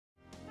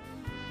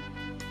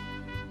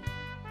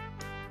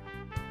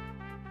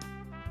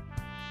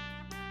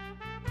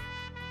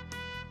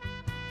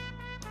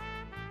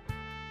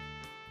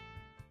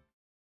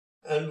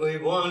And we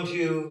want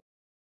you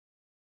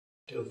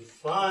to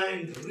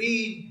find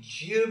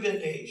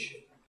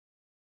rejuvenation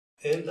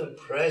in the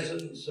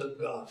presence of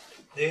God.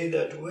 They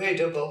that wait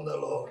upon the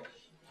Lord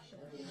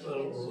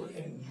will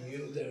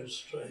renew their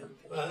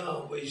strength.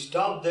 Well, we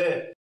stop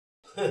there.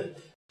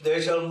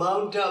 They shall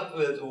mount up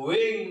with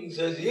wings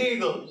as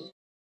eagles.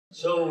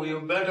 So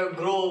you better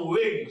grow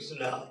wings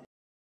now.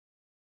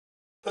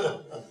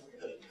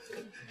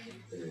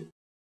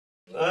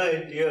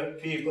 My dear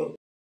people,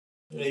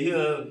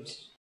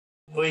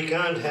 we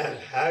can't have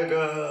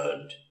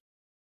haggard,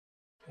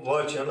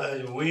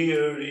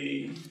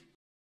 weary,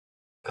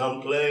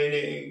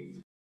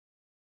 complaining,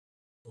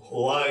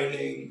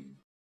 whining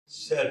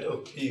set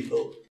of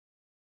people.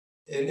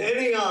 In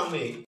any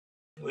army,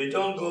 we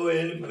don't go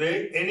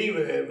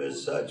anywhere with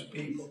such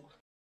people.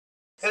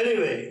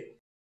 Anyway,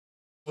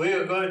 we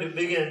are going to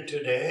begin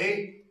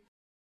today,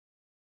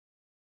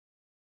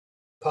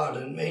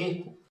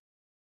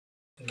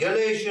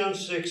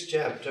 Galatians 6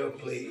 chapter,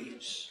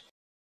 please.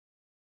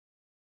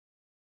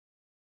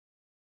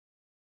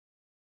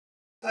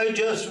 I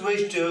just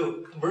wish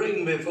to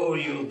bring before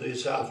you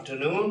this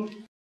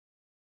afternoon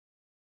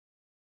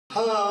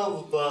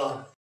how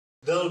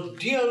the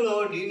dear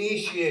Lord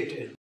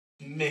initiated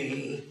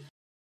me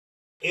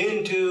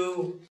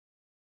into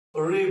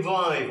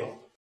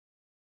revival.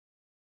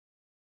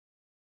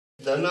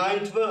 The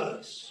 9th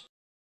verse,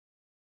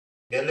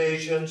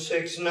 Galatians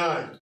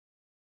 6:9.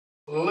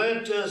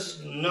 Let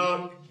us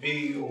not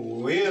be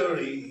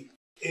weary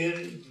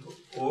in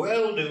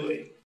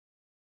well-doing,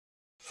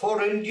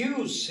 for in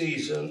due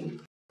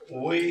season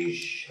we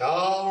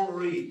shall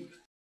reap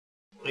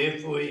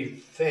if we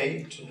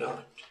faint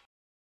not.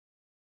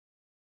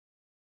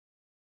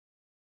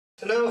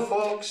 Now,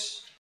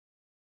 folks,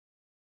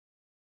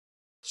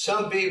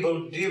 some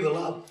people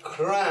develop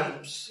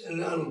cramps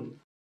in a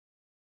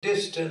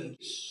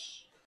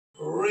distance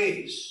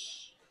race.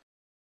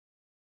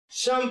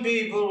 Some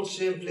people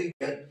simply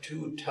get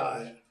too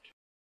tired.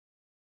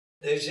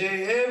 They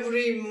say,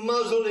 every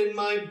muscle in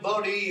my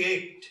body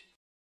ached.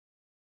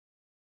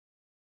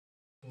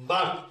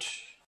 But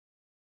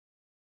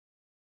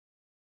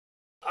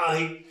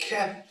I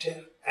kept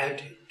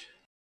at it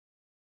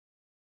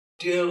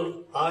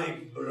till I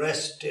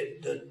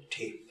breasted the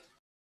tip.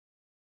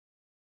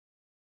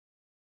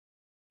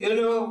 You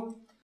know,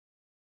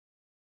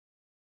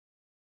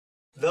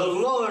 the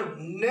Lord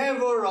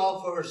never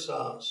offers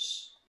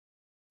us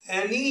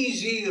an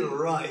easy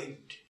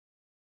ride,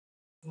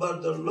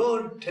 but the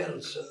Lord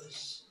tells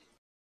us,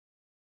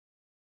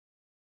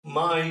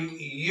 my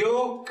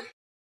yoke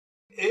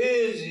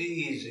is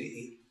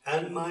easy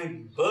and my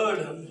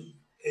burden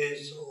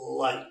is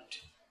light.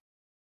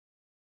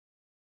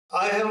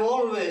 I have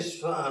always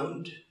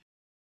found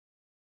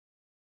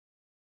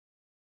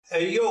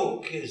a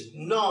yoke is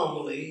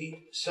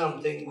normally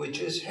something which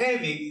is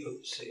heavy,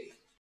 you see.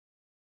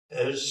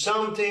 There's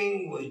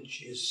something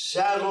which is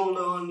saddled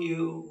on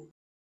you,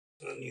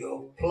 and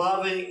you're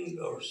plowing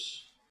or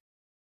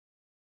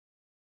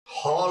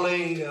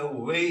hauling a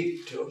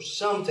weight or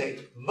something.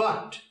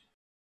 But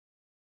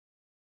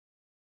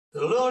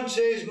the Lord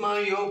says, my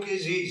yoke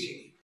is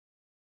easy.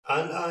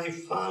 And I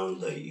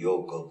found the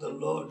yoke of the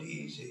Lord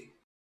easy.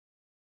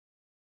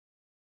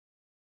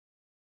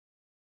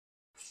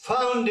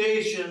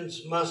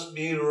 Foundations must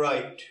be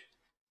right.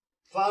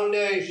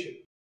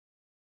 Foundation.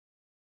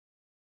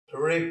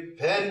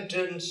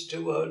 Repentance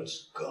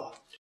towards God.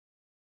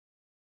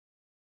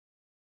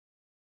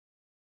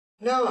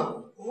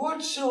 Now,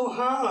 what's so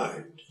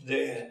hard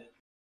there?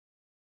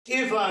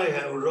 If I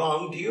have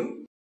wronged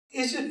you,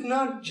 is it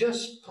not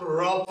just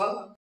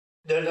proper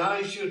that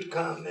I should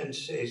come and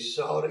say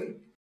sorry?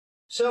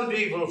 Some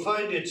people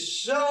find it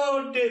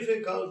so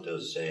difficult to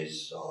say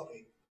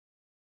sorry.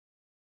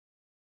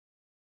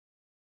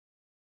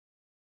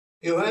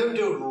 You have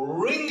to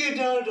wring it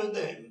out of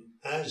them,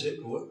 as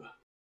it were.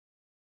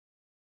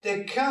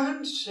 They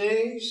can't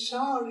say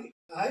sorry.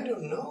 I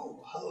don't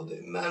know how they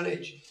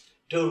manage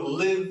to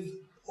live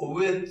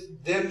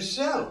with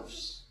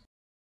themselves.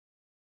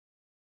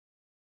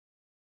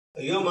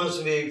 You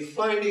must be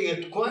finding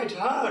it quite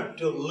hard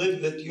to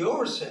live with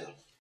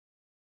yourself.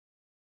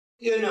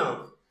 You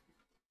know,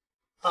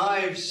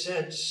 I've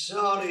said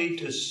sorry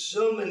to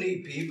so many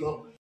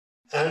people,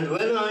 and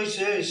when I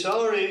say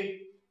sorry,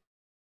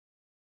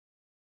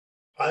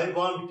 I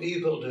want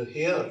people to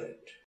hear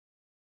it.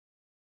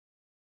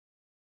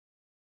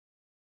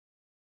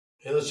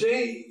 You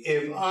see,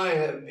 if I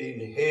have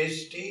been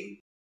hasty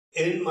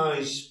in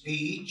my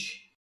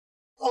speech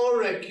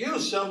or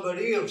accuse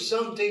somebody of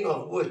something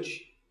of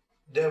which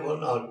they were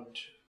not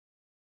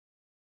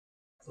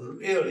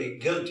really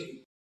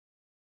guilty,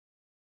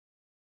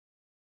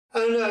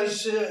 and I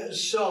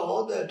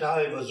saw that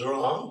I was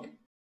wrong,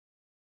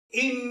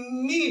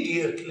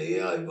 immediately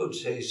I would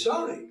say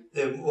sorry.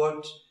 Then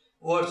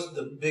what's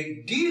the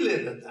big deal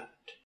in that?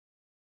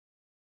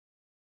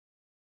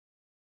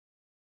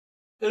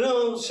 You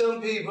know,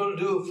 some people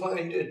do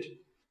find it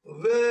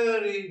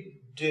very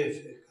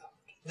difficult.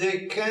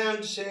 They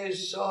can't say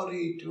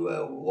sorry to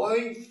a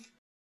wife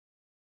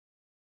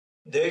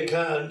They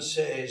can't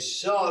say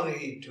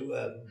sorry to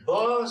a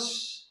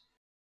boss.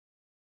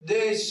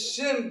 They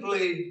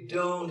simply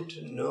don't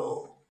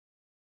know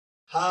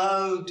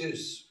how to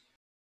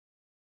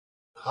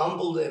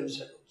humble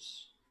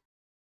themselves.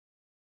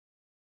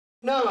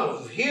 Now,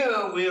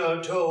 here we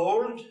are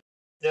told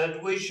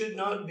that we should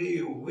not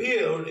be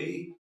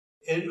weary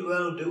in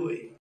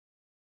well-doing.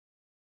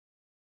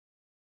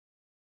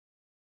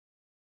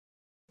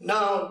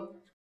 Now,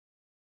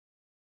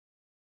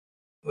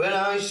 when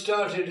I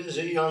started as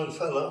a young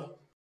fellow,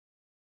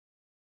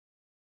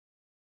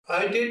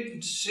 I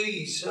did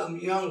see some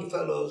young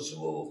fellows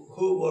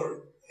who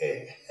were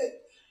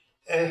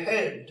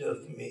ahead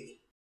of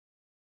me.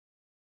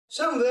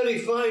 Some very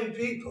fine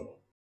people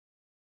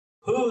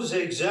whose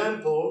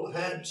example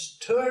had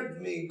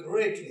stirred me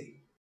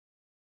greatly.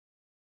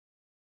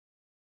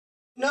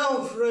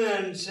 Now,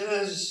 friends,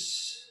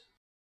 as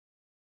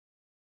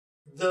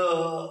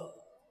the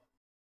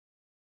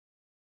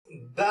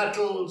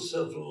battles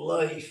of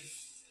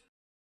life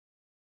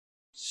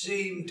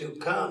seem to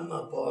come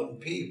upon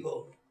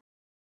people,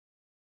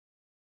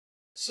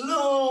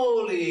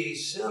 slowly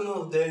some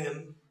of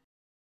them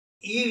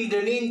yield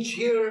an inch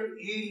here,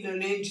 yield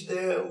an inch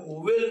there,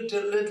 wilt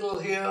a little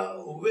here,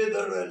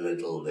 wither a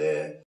little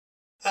there,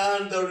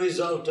 and the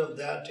result of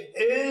that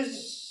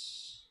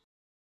is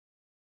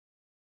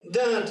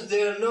that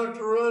they're not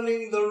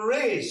running the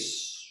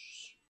race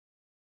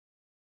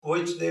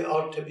which they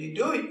ought to be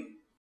doing.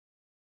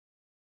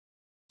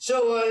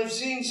 So I've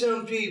seen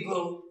some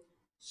people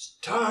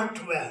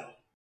start well,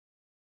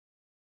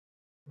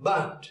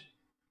 but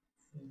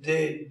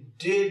they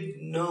did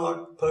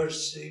not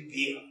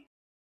persevere.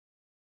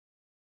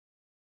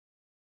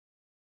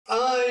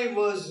 I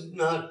was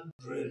not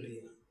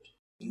brilliant,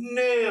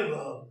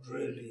 never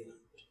brilliant,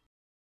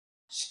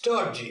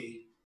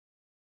 stodgy,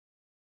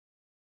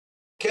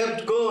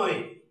 kept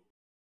going,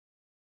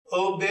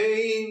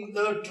 obeying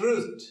the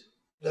truth,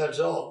 that's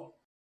all.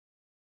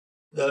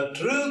 The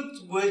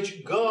truth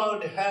which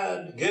God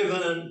had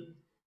given,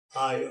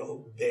 I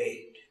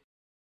obeyed.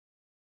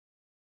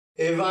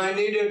 If I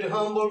needed to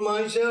humble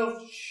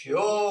myself,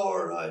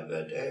 sure, I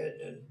went ahead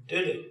and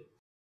did it.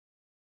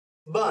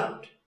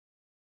 But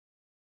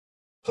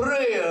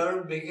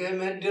prayer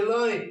became a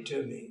delight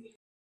to me.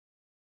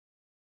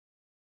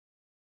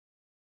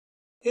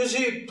 You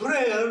see,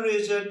 prayer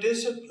is a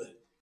discipline.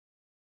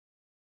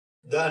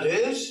 That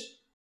is,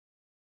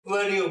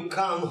 when you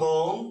come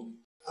home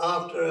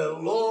after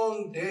a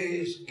long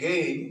day's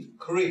game,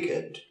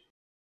 cricket,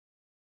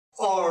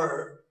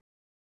 or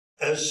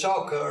a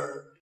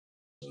soccer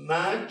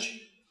match,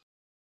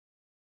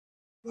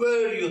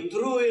 where you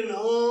threw in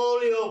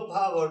all your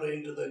power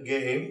into the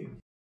game,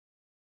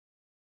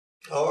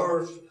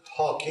 or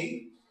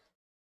hockey,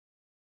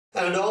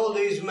 and all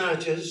these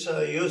matches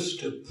I used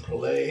to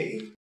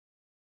play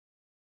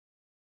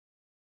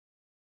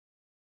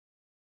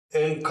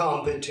in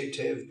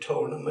competitive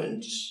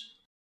tournaments,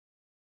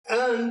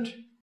 and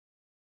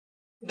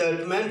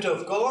that meant,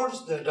 of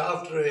course, that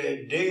after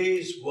a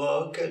day's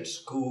work at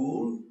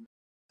school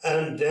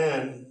and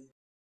then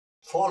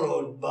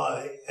followed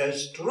by a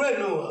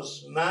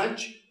strenuous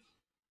match,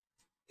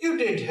 you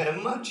didn't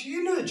have much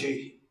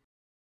energy.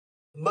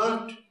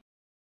 But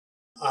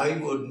I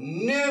would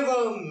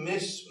never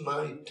miss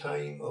my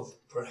time of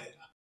prayer.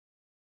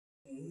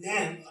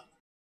 Never.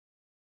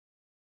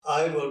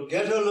 I would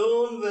get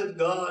alone with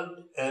God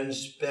and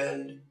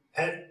spend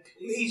at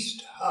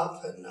least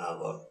half an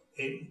hour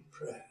in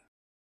prayer.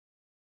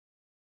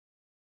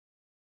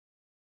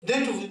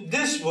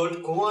 This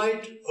would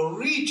quite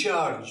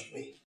recharge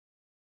me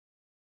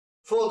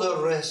for the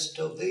rest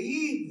of the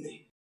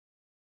evening.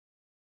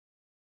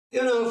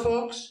 You know,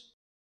 folks,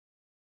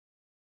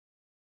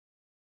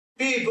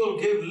 people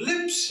give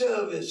lip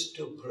service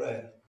to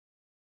prayer.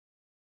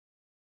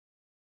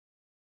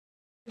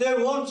 They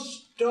won't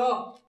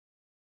stop.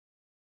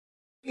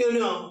 You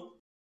know,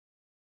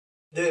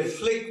 they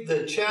flick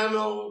the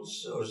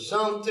channels or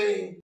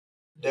something,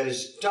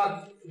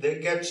 they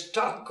get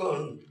stuck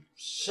on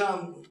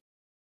some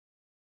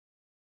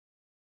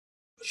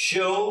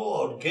show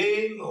or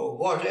game or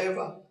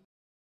whatever.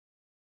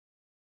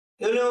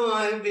 You know,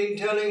 I've been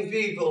telling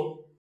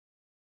people,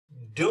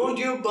 don't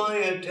you buy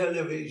a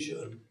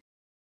television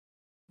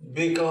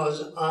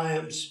because I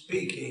am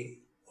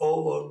speaking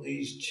over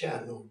these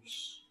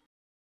channels.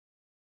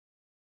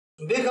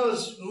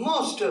 Because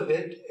most of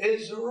it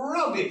is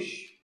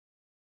rubbish.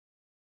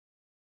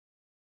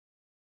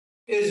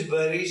 It's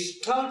very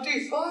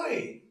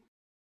stultifying,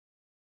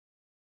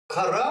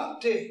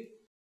 corrupting.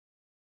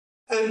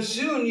 And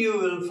soon you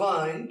will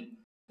find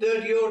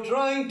that you're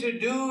trying to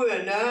do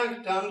and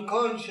act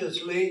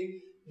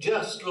unconsciously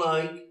just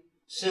like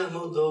some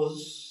of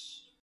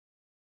those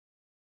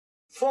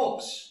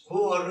folks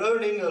who are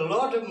earning a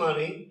lot of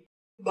money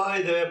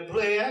by their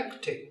play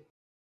acting.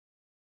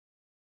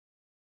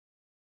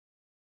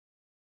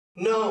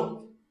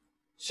 No,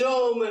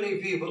 so many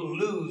people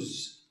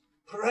lose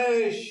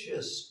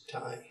precious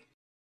time.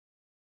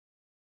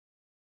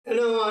 You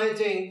know, I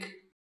think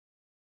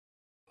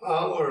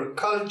our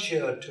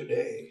culture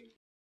today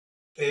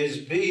is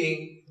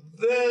being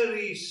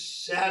very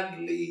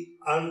sadly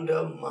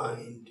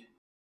undermined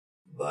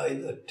by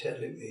the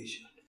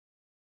television.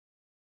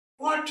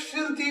 What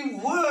filthy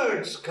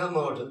words come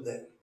out of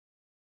them?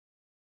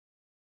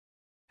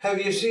 Have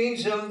you seen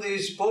some of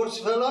these sports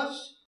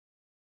fellas?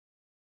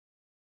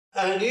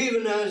 And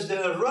even as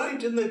they're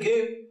right in the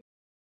game,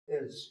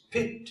 they'll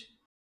spit.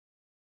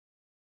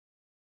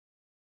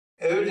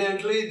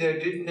 Evidently,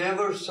 they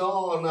never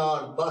saw on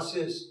our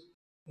buses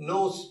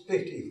no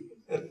spitting.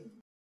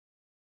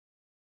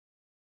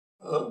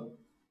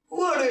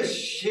 What a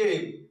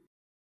shame.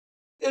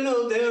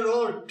 They're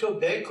all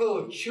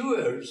tobacco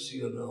chewers,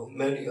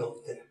 many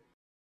of them.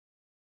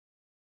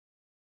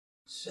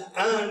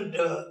 And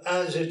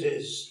as it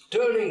is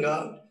turning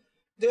out,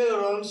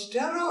 they're on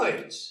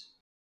steroids.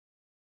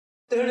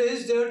 That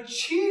is, they're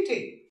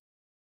cheating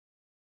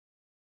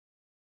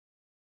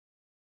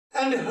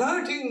and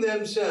hurting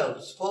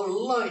themselves for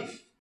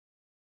life.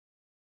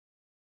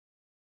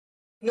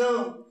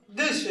 Now,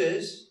 this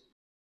is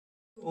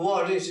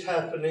what is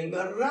happening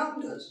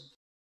around us.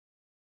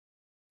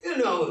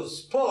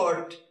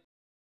 Sport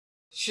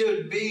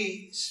should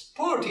be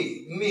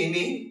sporty,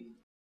 meaning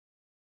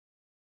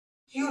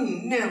you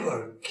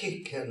never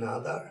kick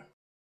another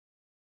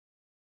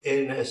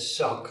in a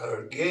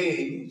soccer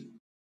game.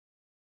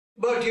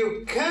 But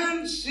you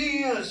can't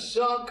see a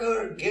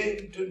soccer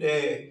game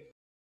today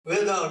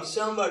without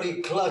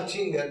somebody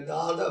clutching at the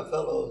other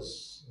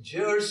fellow's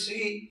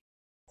jersey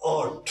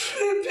or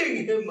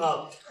tripping him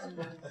up.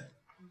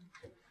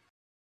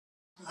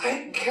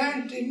 I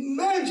can't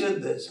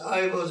imagine this.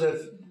 I was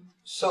a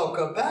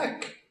soccer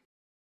back.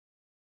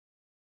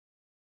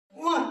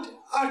 What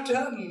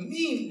utter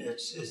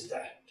meanness is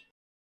that?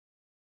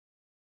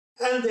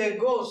 And they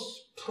go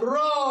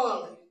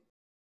sprawling.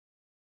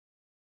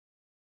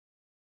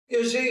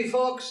 You see,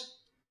 folks,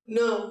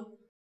 no,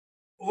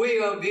 we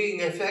are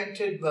being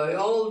affected by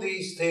all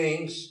these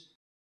things,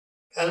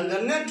 and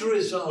the net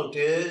result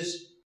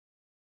is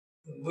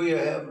we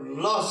have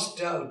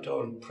lost out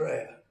on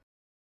prayer.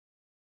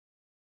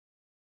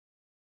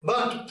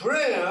 But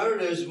prayer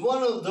is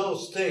one of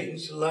those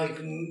things like,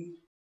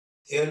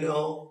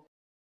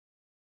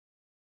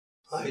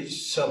 I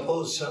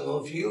suppose some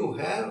of you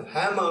have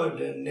hammered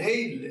a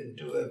nail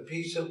into a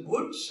piece of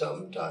wood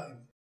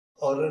sometime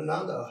or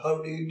another.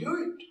 How do you do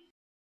it?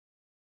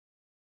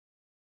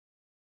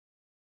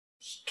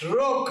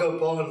 Stroke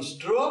upon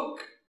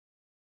stroke,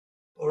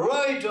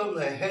 right on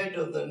the head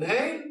of the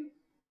nail,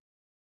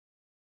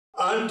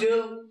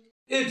 until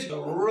it's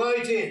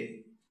right in.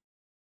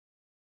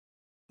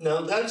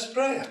 Now that's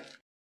prayer.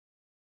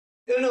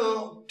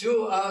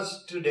 To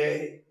us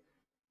today,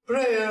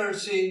 prayer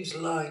seems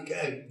like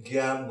a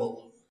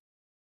gamble.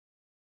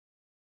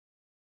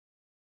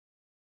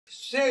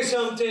 Say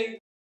something,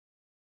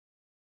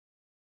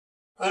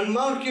 and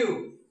mark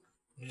you,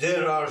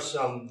 there are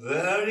some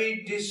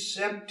very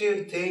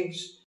deceptive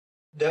things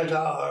that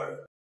are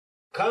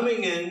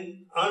coming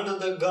in under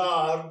the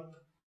garb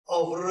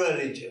of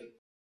religion.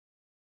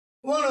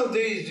 One of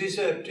these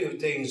deceptive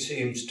things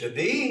seems to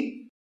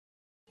be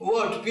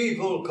what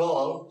people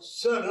call,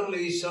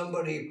 suddenly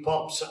somebody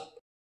pops up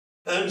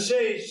and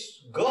says,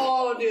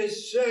 God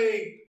is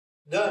saying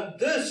that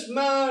this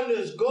man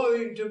is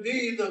going to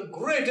be the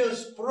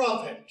greatest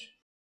prophet.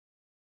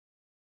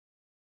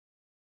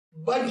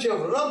 Bunch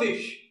of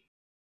rubbish.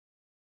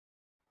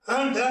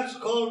 And that's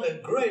called a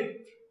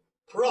great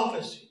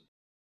prophecy.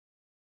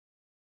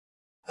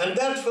 And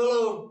that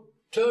fellow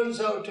turns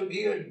out to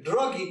be a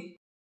druggie.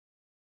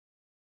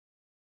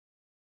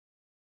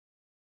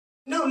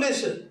 Now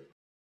listen,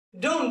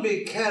 don't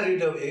be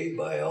carried away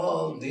by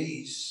all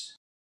these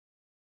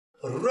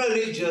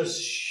religious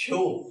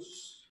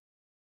shows.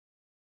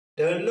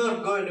 They're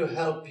not going to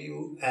help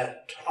you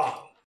at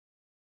all.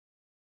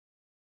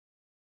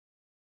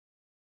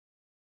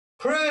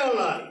 Prayer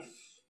life.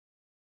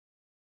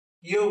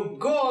 You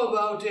go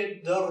about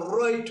it the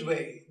right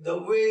way, the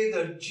way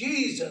that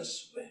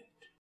Jesus went.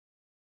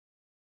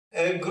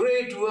 A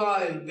great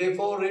while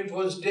before it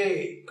was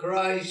day,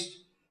 Christ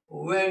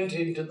went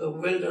into the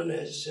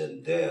wilderness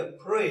and there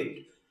prayed.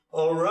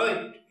 All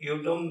right, you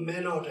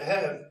may not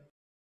have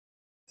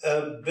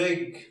a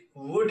big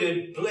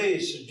wooded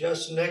place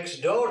just next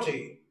door to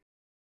you,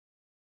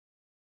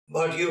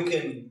 but you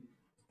can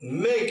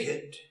make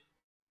it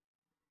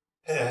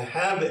a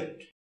habit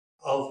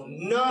of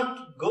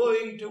not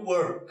going to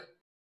work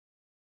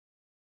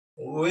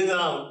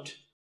without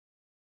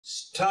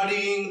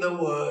studying the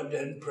Word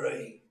and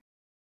praying.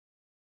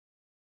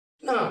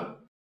 Now,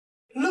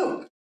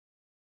 look,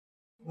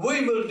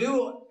 we will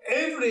do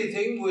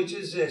everything which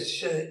is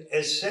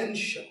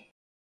essential,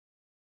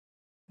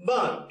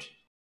 but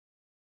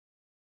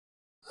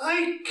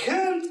I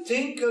can't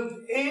think of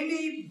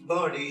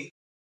anybody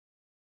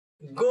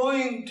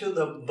going to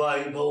the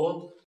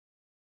Bible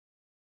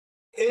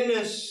in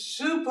a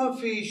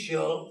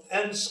superficial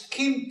and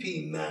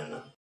skimpy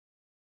manner.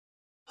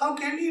 How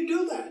can you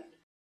do that?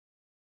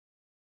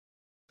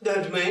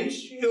 That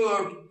means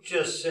you're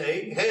just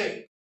saying,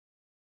 hey,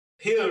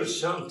 here's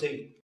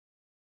something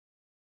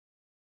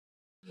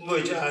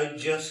which I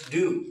just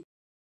do.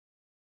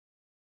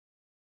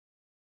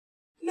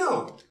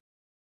 No.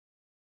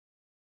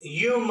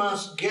 You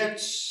must get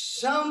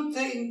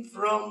something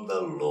from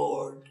the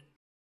Lord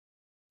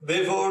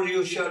before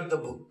you shut the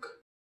book.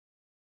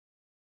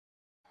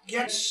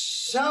 Get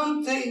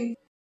something,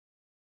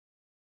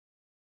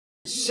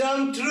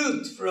 some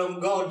truth from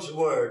God's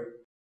Word.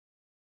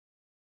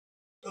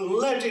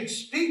 Let it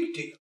speak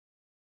to you.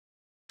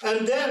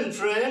 And then,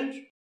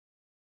 friend,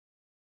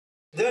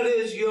 that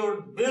is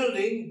your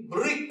building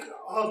brick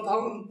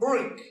upon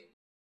brick.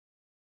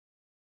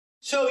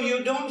 So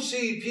you don't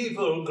see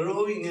people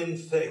growing in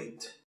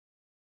faith.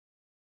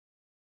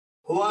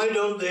 Why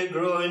don't they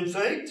grow in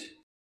faith?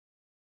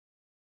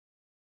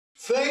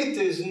 Faith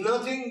is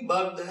nothing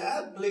but the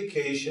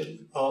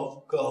application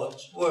of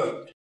God's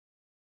Word.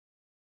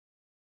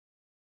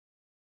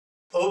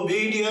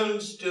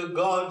 Obedience to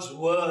God's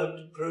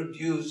Word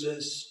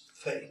produces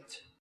faith.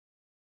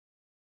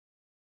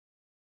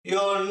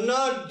 You're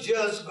not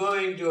just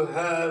going to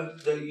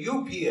have the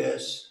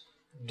UPS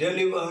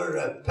deliver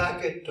a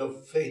packet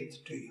of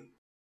faith to you.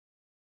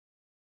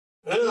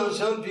 You know,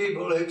 some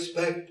people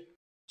expect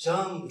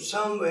some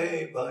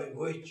way by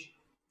which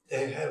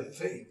they have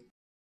faith.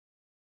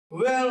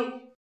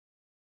 Well,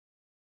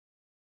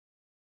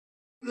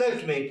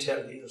 let me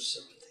tell you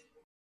something.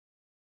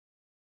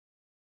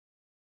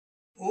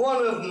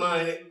 One of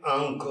my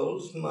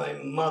uncles, my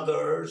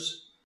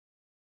mother's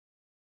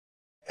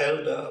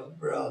elder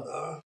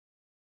brother,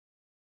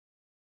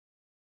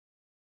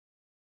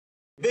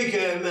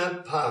 became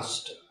a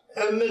pastor,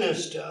 a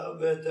minister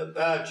with a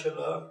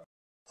Bachelor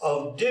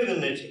of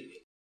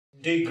Divinity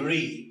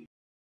degree.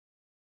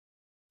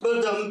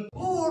 But the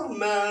poor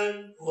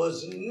man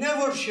was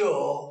never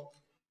sure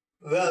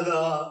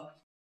whether,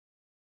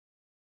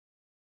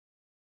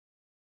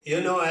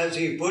 as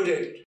he put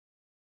it,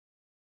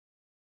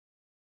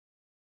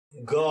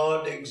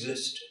 God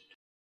existed.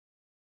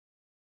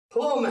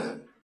 Poor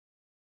man.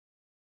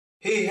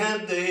 He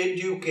had the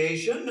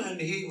education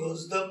and he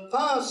was the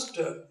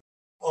pastor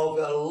of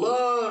a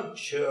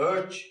large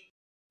church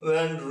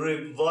when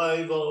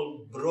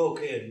revival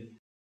broke in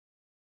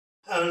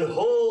and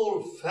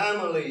whole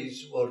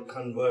families were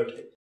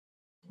converted.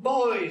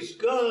 Boys,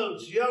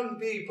 girls, young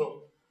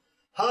people,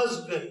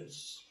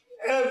 husbands,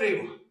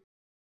 everyone.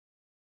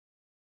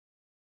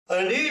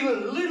 And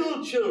even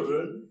little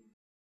children,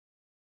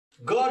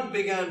 God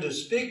began to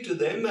speak to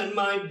them, and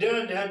my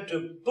dad had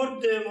to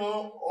put them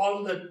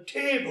on the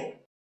table.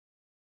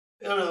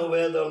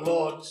 Where the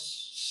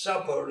Lord's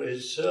Supper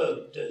is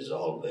served, there's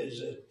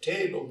always a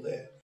table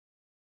there.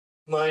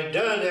 My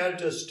dad had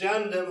to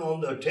stand them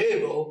on the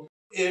table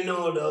in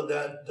order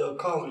that the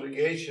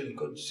congregation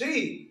could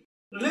see.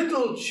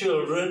 Little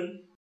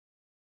children,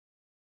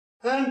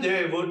 and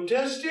they would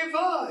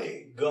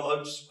testify,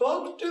 God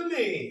spoke to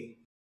me.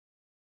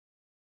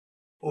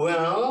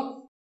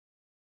 Well,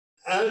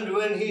 and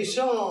when he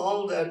saw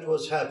all that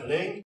was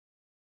happening,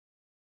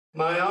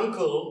 my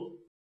uncle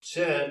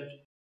said,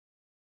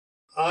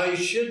 I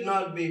should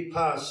not be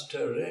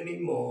pastor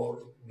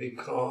anymore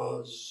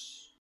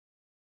because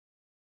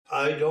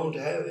I don't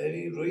have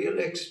any real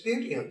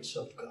experience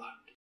of God.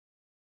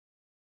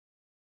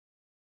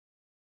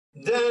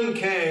 Then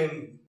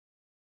came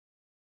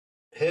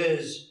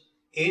his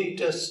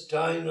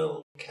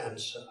intestinal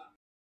cancer.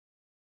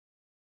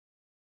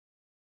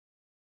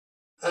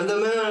 And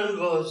the man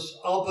was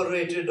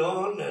operated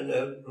on, and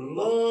a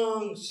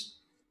long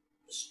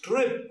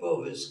strip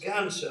of his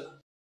cancer,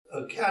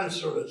 a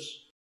cancerous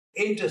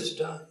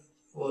intestine,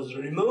 was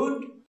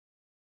removed.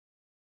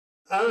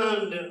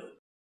 And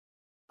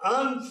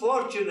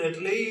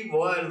unfortunately,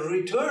 while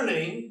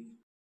returning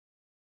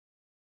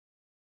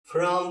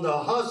from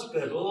the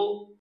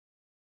hospital,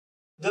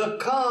 the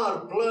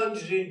car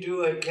plunged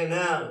into a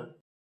canal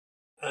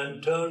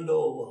and turned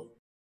over.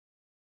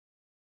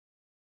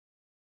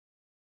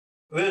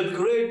 With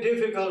great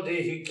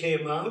difficulty he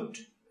came out,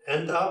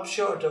 and the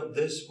upshot of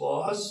this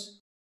was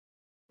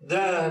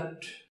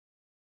that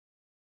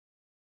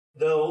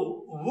the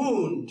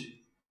wound,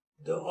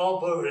 the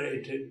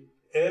operated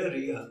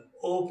area,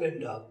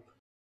 opened up,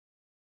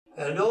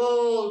 and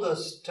all the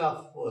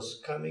stuff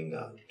was coming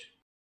out.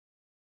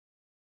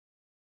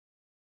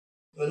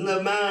 When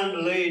the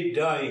man lay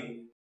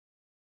dying,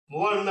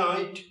 one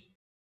night,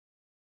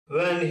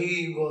 when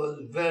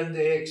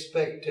they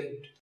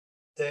expected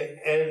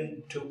the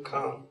end to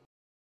come,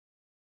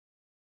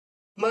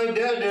 my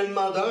dad and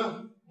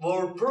mother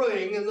were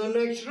praying in the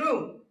next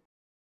room.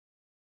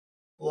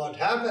 What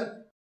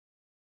happened?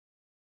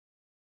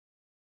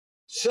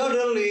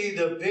 Suddenly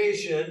the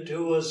patient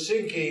who was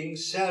sinking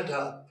sat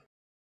up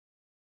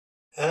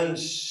and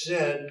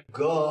said,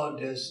 God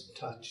has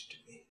touched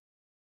me.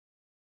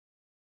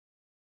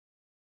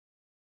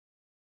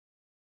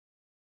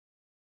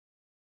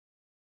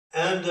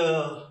 And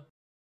the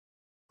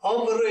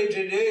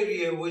operated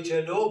area which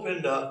had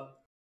opened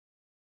up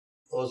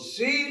was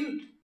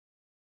sealed,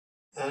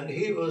 and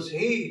he was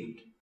healed.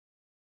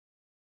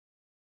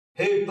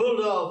 He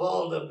pulled off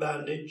all the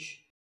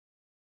bandage,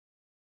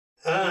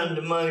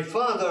 and my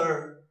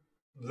father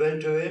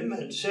went to him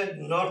and said,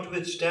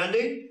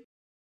 "Notwithstanding,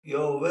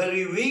 you're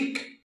very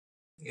weak.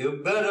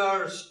 You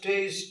better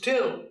stay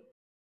still."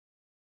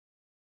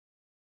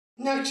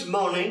 Next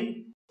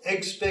morning,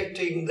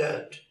 expecting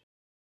that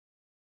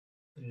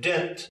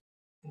death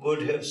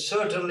would have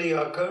certainly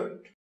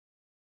occurred,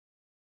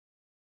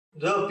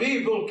 the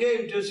people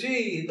came to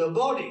see the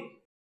body.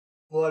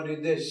 What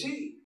did they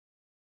see?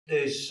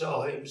 They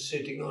saw him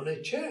sitting on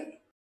a chair.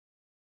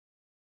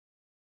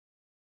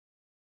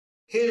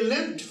 He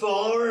lived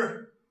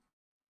for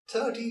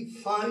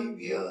 35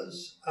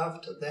 years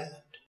after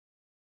that,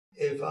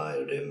 if I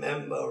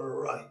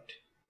remember right.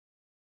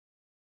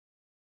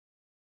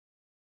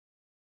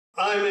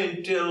 I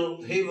mean,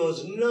 till he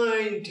was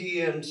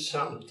 90 and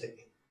something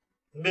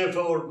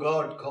before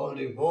God called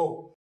him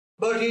home.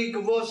 But he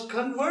was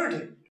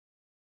converted.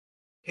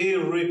 He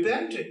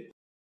repented.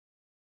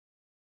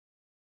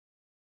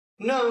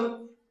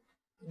 Now,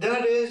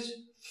 that is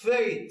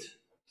faith.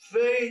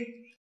 Faith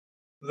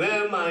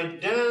where my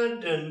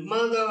dad and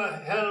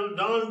mother held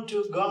on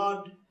to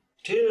God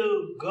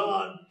till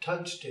God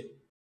touched him.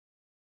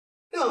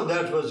 Now,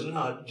 that was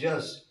not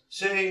just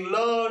saying,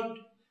 "Lord,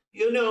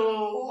 you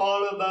know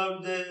all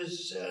about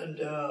this, and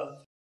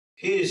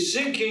he's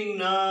sinking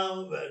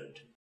now, and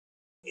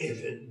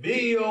if it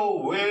be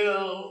your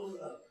will,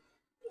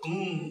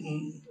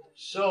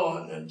 so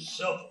on and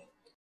so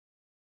forth."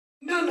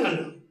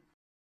 No.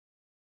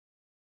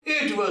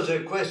 It was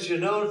a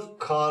question of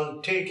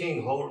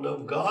taking hold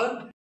of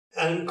God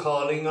and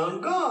calling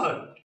on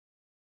God.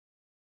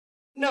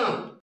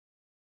 Now,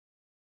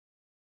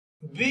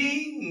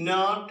 be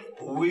not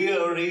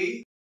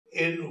weary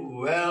in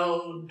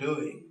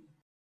well-doing.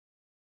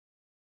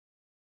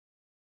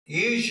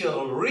 Ye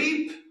shall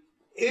reap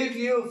if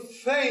you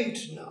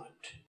faint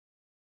not.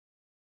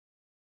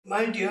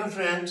 My dear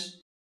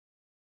friends,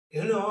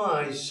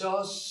 I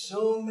saw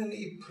so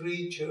many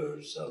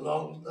preachers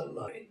along the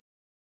line.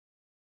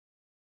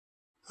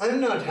 I'm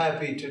not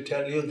happy to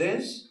tell you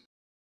this.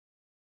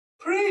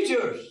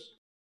 Preachers,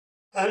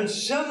 and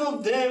some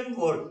of them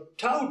were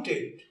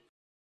touted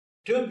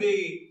to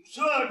be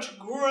such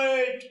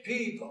great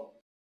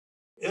people,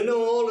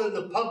 all in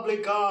the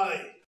public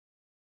eye,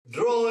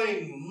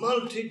 drawing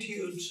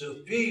multitudes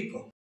of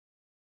people.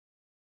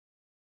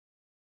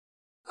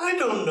 I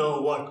don't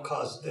know what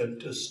caused them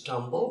to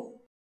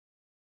stumble.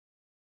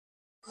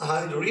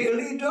 I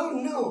really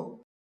don't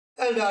know.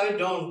 And I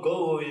don't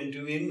go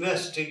into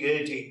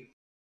investigating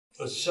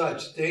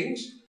such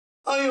things.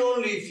 I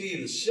only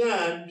feel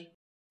sad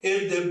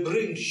if they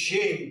bring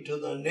shame to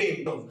the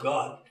name of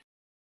God.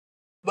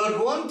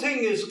 But one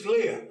thing is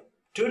clear.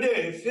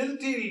 Today,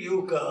 filthy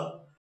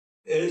lucre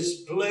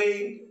is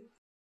playing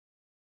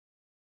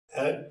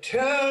a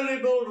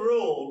terrible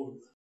role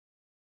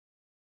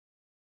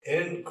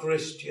in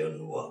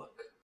Christian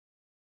work.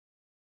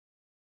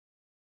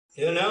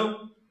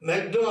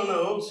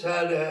 McDonald's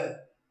had an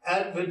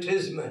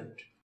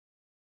advertisement.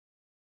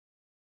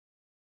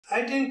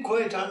 I didn't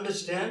quite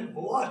understand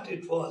what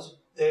it was.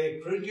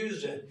 They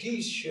produced a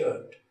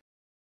T-shirt.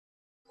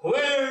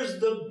 "Where's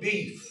the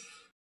beef?"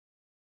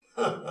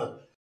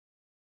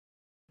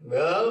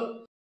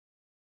 Well,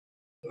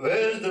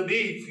 where's the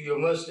beef? You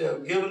must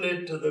have given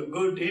it to the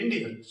good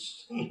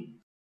Indians.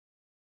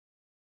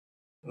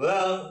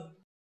 Well,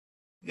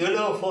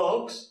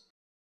 folks,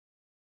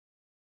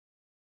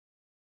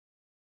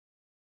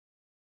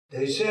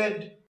 they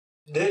said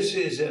this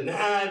is an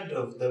ad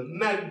of the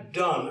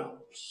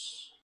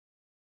McDonald's.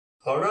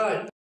 All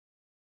right.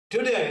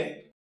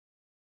 Today,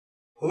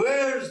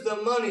 where's the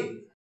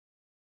money?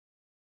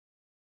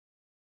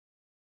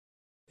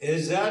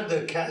 Is that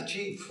the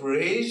catchy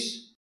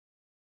phrase?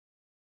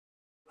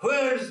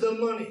 Where's the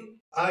money?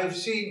 I've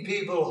seen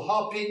people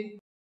hopping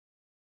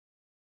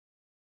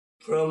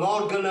from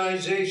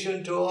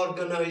organization to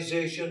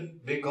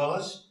organization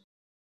because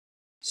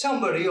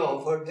somebody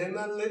offered them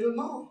a little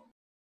more.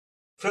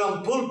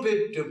 From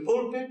pulpit to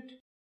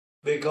pulpit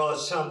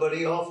because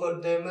somebody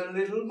offered them a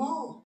little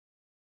more.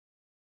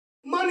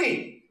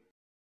 Money.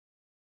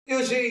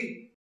 You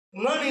see,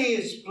 money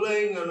is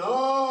playing an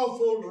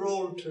awful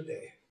role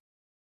today.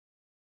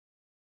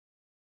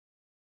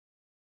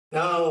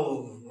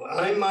 Now,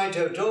 I might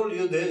have told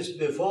you this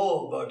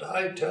before, but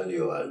I'll tell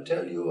you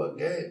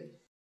again.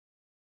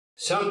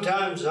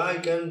 Sometimes I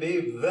can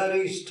be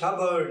very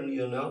stubborn,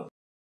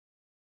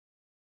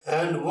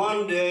 And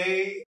one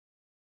day,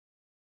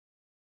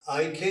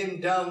 I came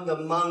down the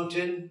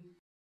mountain.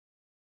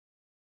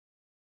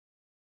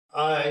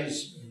 I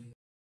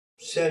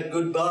said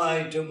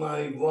goodbye to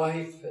my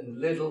wife and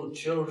little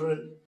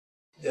children.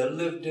 They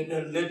lived in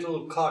a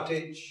little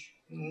cottage,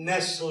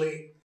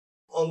 nestling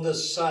on the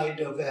side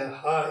of a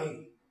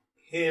high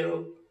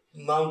hill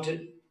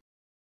mountain.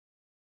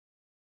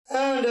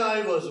 And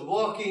I was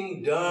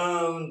walking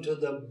down to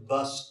the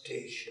bus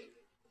station.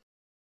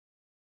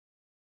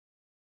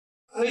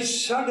 I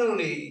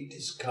suddenly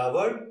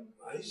discovered,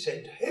 I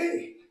said,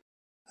 "Hey,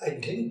 I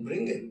didn't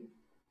bring a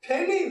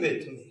penny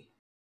with me.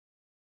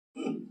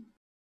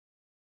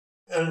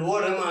 And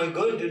what am I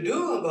going to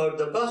do about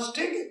the bus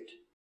ticket?"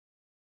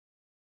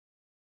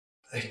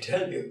 I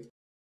tell you,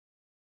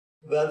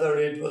 whether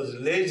it was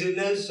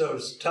laziness or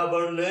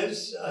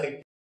stubbornness,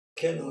 I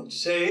cannot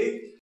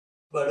say,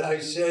 but I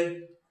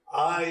said,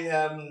 I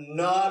am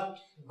not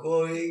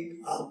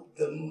going up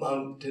the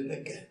mountain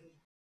again.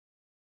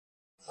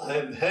 I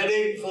am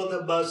heading for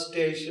the bus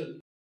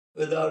station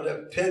without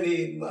a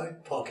penny in my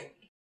pocket.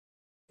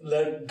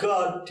 Let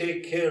God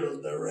take care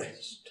of the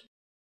rest.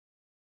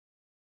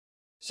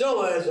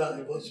 So as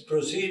I was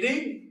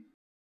proceeding,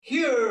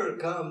 here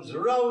comes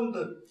round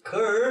the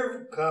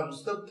curve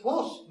comes the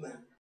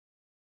postman.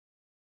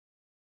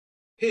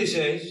 He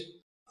says,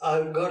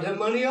 I've got a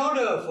money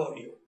order for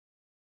you.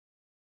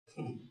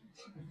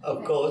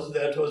 Of course,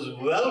 that was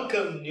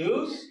welcome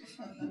news.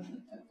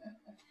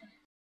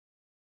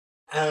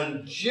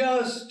 And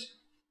just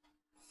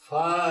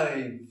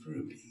 5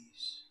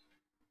 rupees.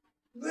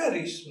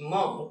 Very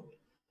small,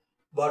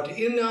 but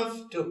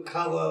enough to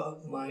cover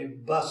my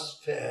bus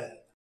fare,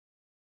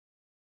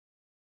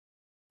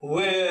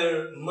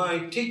 where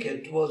my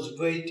ticket was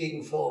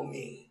waiting for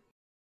me.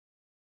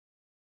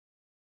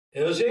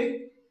 You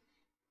see?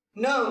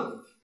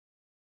 Now,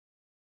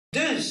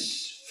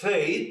 this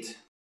faith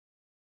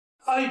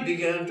I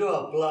began to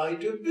apply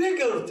to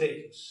bigger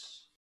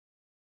things.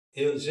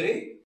 You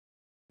see?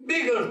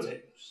 Bigger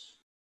things.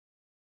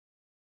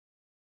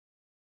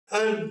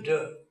 And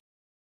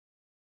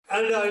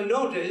I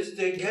noticed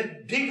they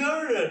get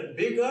bigger and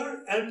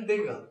bigger and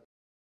bigger.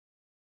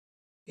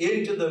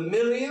 Into the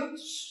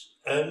millions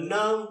and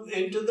now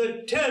into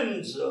the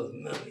tens of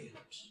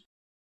millions.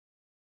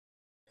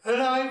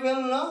 And I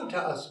will not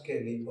ask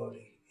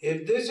anybody.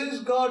 If this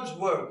is God's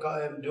work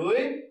I am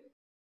doing,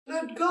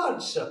 let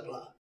God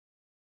supply.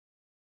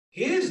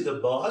 He is the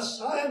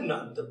boss, I am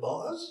not the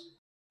boss.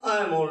 I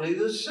am only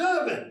the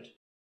servant.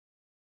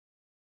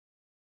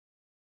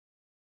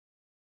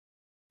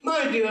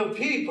 My dear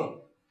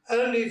people,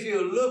 and if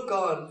you look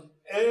on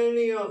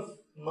any of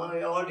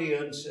my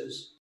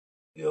audiences,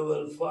 you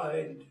will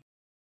find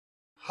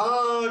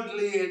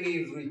hardly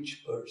any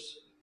rich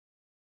person.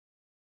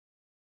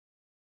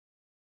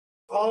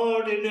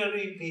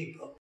 Ordinary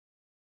people,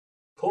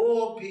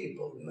 poor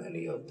people,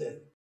 many of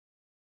them.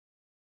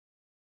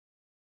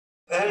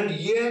 And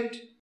yet,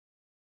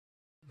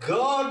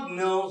 God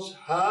knows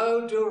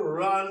how to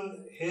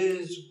run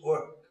His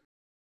work.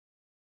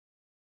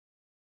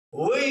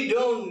 We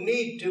don't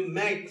need to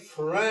make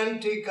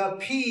frantic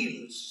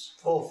appeals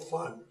for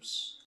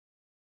funds.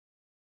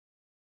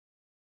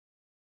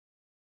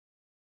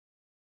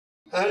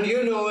 And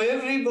you know,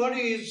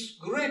 everybody is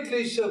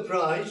greatly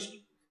surprised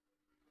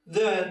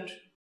that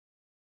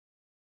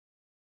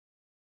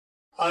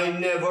I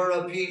never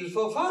appeal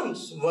for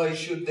funds. Why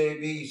should they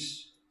be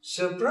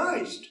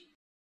surprised?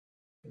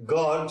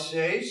 God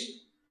says,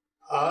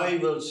 I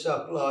will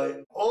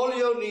supply all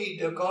your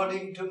need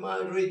according to my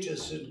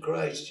riches in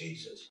Christ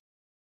Jesus.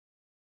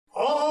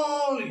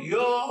 All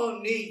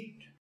your need.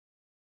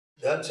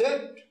 That's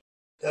it.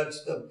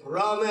 That's the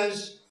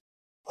promise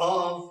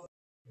of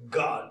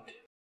God.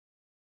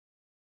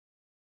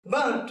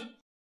 But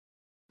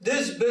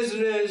this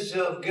business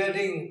of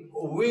getting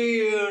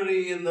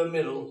weary in the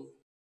middle,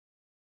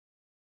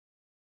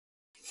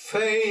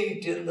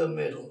 faint in the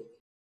middle,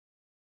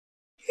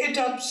 it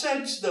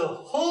upsets the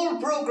whole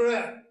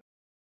program.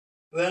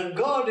 When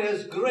God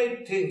has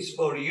great things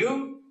for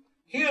you,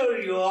 here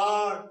you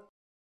are,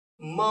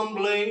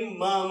 mumbling,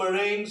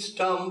 murmuring,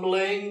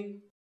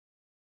 stumbling,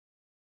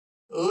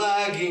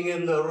 lagging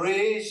in the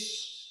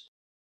race,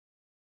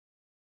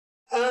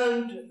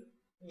 and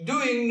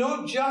doing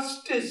no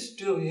justice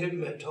to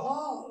Him at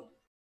all.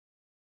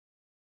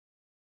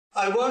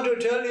 I want to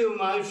tell you,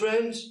 my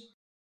friends,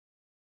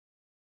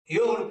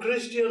 your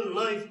Christian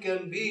life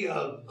can be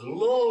a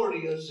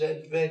glorious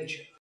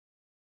adventure.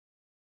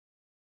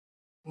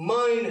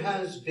 Mine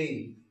has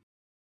been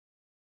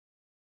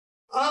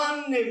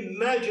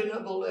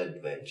unimaginable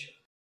adventure.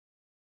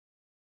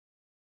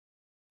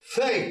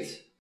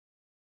 Faith,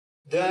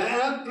 the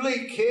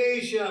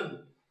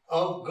application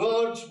of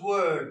God's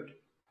word,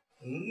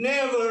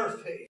 never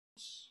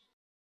fails.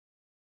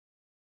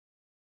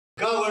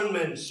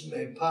 Governments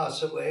may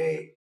pass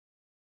away,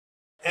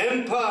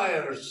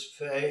 empires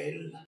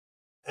fail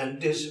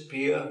and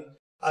disappear.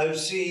 I've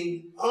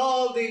seen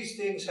all these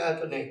things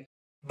happening,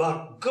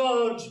 but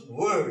God's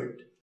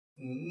word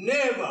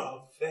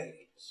never fails.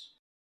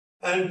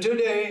 And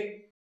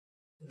today,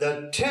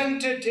 the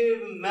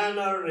tentative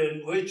manner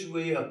in which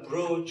we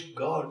approach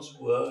God's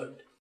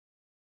word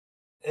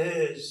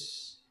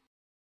is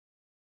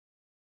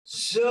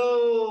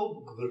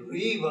so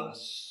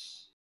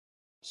grievous,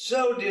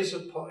 so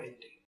disappointing.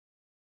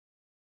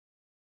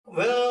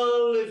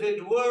 Well, if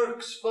it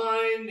works,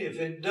 fine. If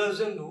it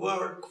doesn't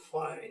work,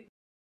 fine.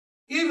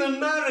 Even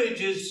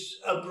marriage is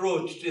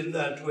approached in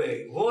that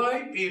way.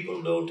 Why?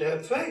 People don't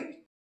have faith.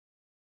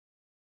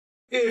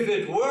 If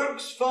it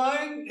works,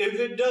 fine. If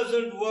it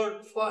doesn't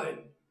work, fine.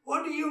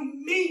 What do you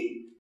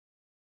mean?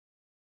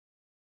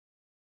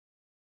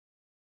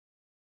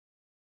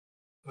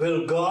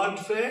 Will God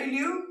fail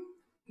you?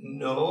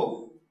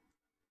 No.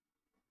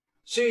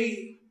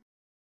 See,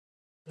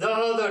 The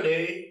other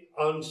day,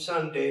 on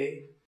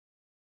Sunday,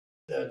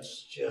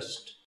 that's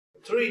just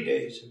 3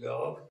 days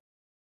ago,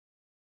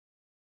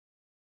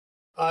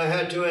 I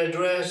had to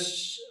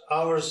address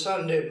our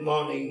Sunday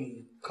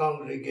morning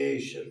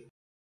congregation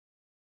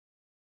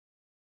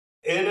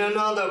in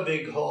another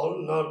big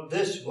hall, not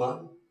this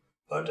one,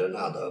 but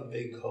another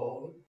big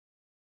hall.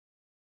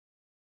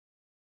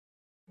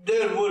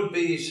 There would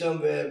be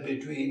somewhere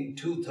between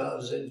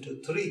 2,000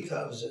 to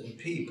 3,000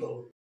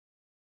 people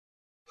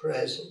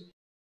present.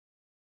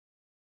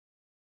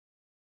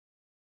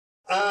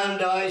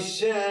 And I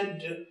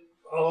said,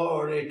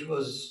 or it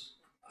was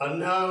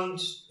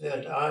announced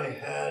that I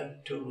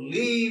had to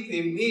leave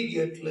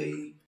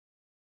immediately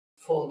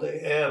for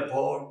the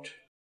airport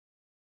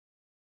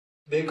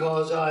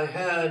because I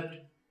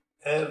had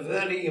a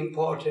very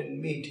important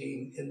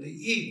meeting in the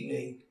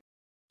evening,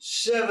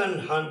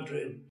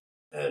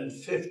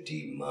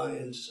 750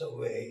 miles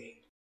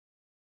away.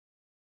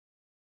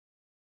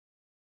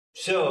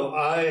 So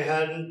I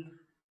hadn't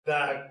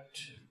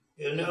packed,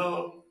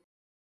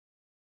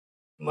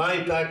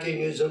 my packing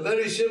is a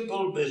very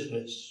simple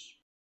business.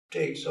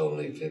 Takes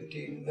only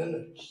 15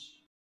 minutes.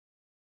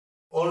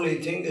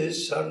 Only thing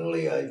is,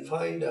 suddenly I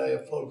find I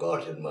have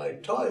forgotten my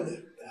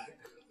toilet bag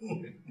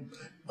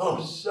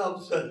or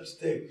some such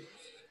thing.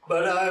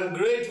 But I am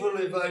grateful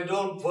if I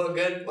don't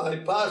forget my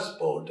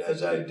passport,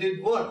 as I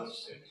did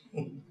once.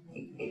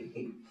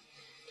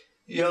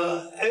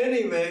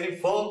 Anyway,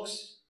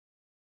 folks,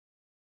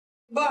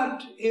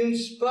 but in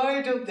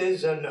spite of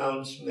this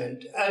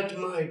announcement at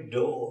my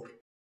door,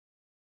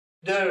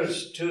 there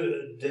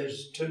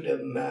stood a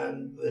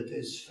man with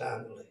his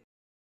family.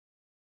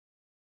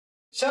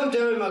 Some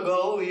time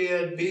ago, he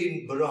had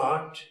been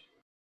brought,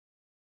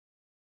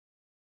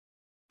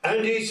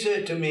 and he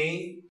said to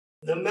me,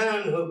 the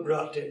man who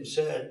brought him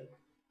said,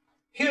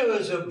 "Here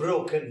is a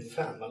broken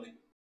family.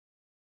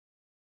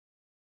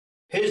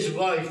 His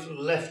wife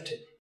left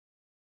him."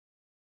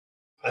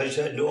 I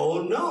said,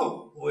 "Oh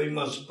no, we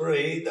must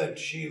pray that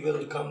she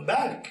will come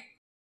back."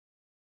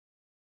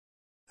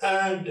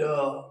 And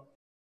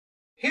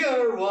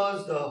here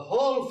was the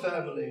whole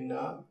family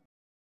now.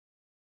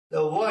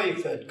 The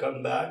wife had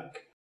come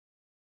back,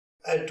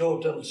 a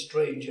total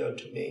stranger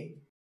to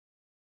me,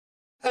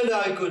 and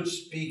I could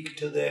speak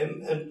to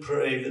them and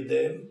pray with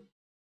them.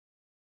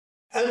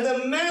 And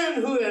the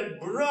man who had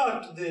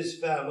brought this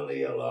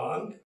family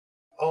along,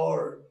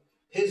 or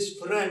his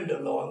friend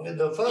along in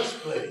the first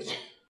place,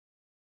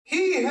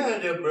 he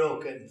had a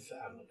broken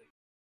family.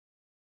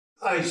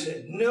 I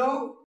said,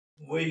 "No,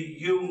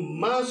 you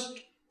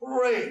must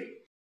pray.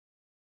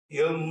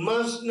 You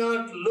must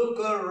not look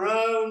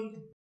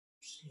around,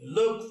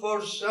 look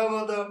for some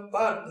other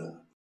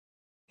partner.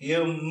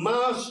 You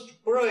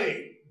must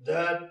pray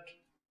that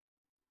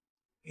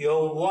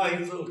your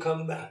wife will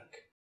come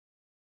back."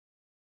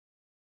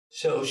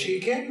 So she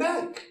came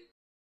back.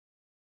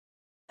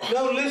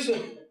 Now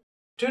listen,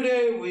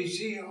 today we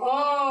see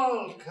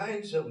all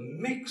kinds of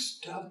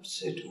mixed up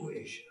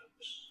situations.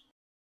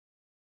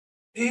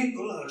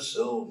 People are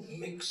so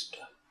mixed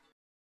up.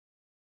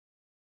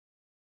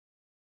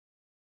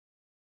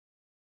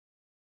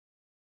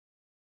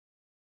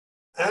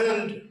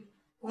 And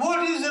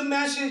what is the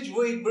message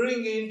we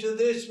bring into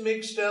this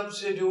mixed up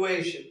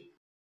situation?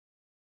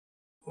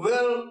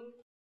 Well,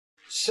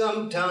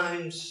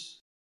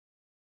 sometimes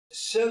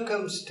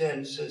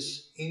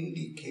circumstances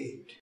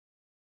indicate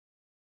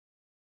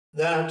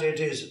that it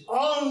is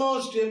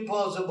almost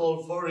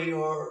impossible for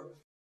your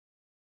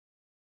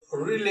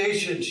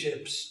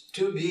relationships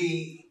to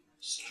be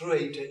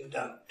straightened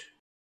out.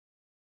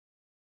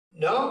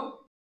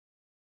 No,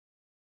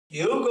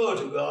 you go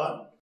to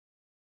God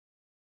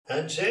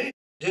and say,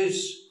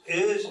 "This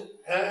is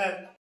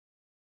an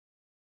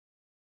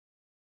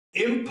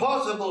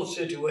impossible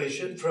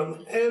situation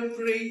from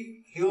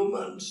every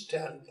human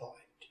standpoint."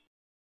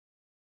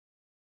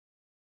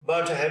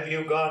 But have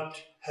you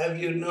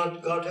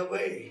not got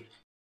away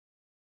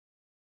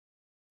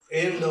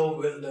in the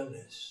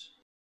wilderness?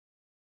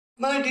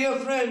 My dear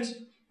friends,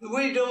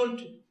 we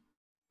don't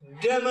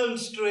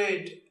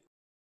demonstrate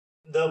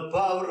the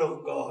power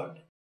of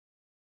God.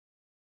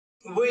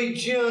 We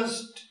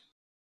just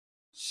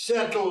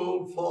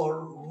settle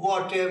for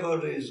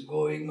whatever is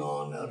going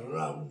on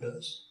around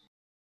us.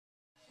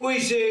 We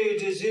say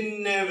it is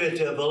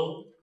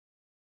inevitable,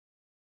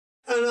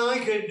 and I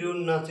can do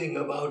nothing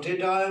about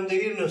it. I am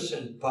the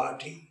innocent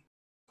party.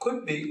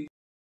 Could be.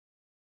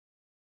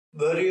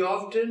 Very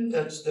often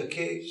that's the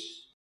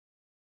case.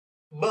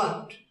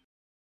 But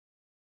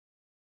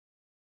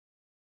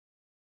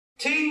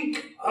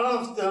think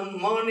of the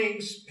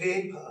morning's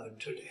paper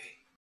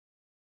today.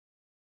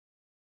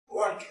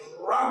 What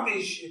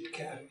rubbish it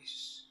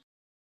carries.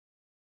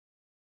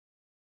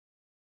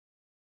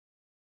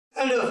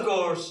 And of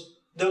course,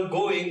 the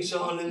goings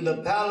on in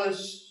the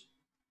palace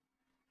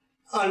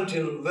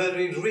until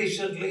very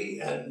recently,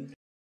 and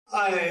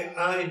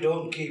I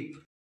don't keep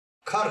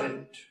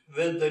current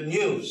with the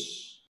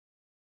news.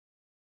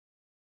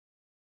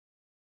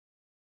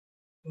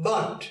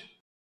 But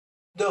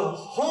the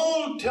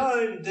whole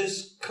time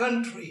this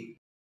country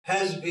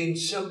has been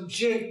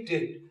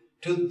subjected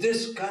to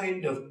this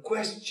kind of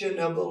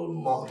questionable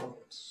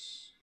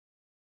morals,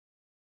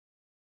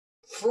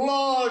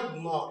 flawed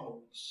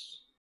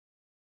morals,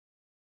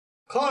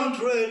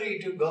 contrary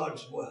to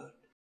God's word.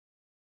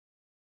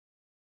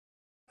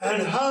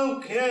 And how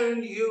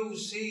can you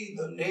see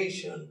the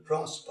nation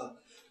prosper?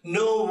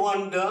 No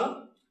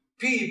wonder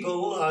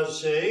people are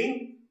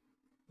saying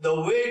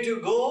the way to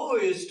go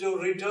is to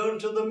return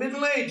to the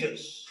Middle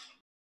Ages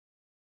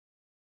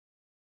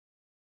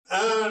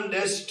and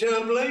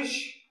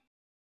establish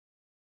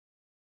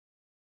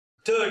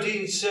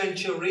 13th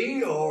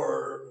century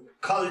or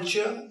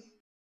culture,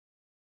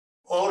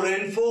 or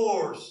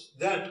enforce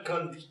that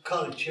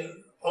culture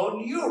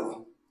on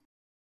Europe.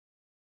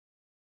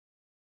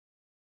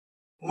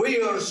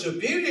 We are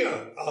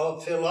superior.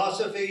 Our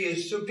philosophy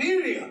is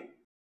superior.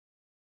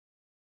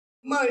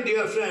 My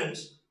dear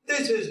friends,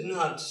 this is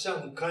not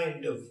some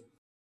kind of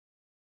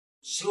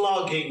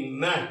slogging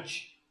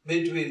match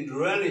between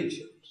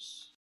religions.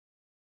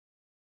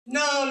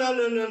 No.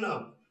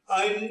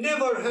 I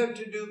never had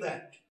to do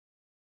that.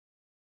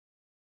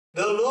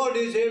 The Lord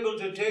is able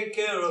to take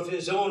care of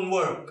His own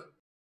work.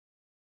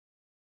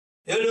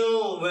 You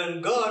know,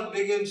 when God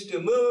begins to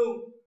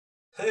move,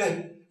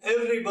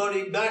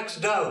 everybody backs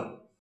down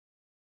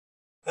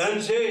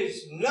and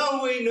says,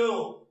 now we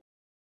know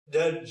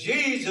that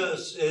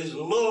Jesus is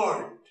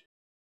Lord.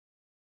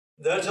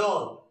 That's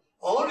all.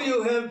 All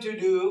you have to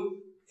do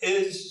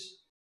is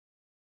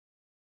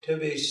to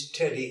be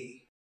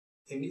steady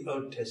in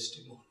your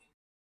testimony.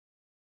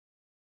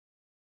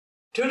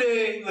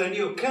 Today, when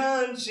you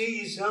can't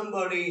see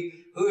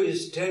somebody who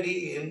is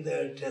steady in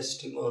their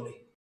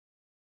testimony,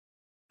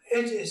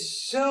 it is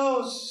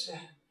so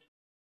sad.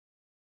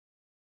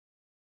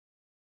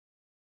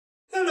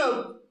 You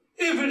know,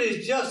 if it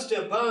is just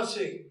a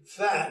passing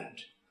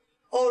fad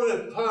or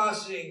a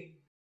passing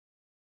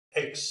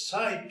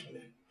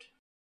excitement,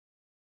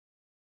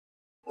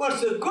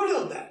 what's the good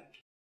of that?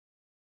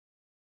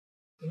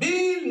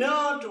 Be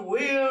not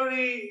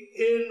weary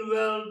in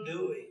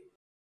well-doing.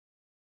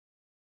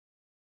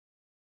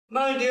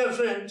 My dear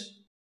friends,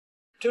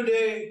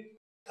 today,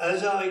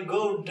 as I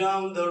go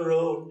down the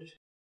road,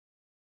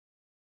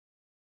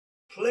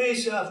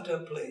 place after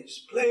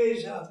place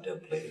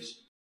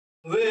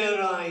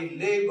where I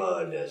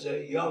labored as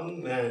a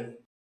young man,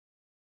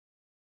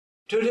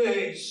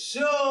 today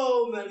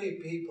so many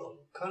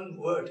people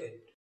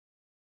converted,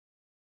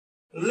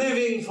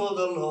 living for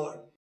the Lord,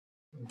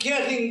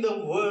 getting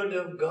the word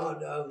of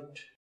God out.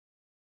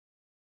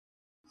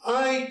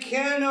 I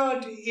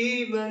cannot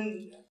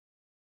even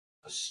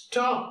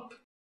stop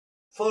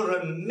for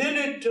a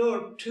minute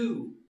or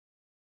two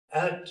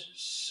at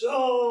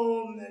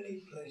so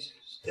many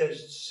places.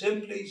 There's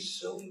simply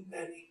so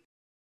many.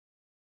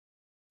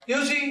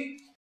 You see,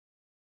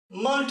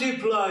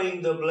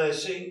 multiplying the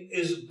blessing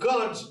is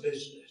God's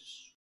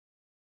business.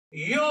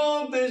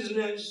 Your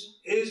business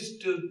is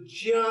to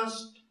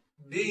just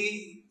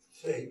be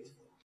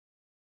faithful.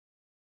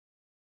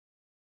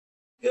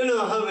 You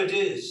know how it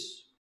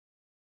is.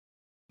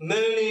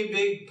 Many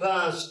big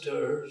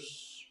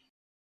pastors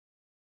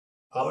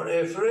are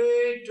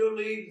afraid to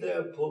leave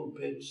their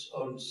pulpits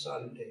on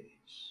Sundays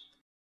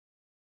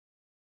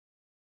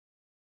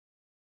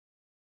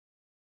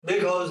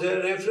because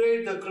they're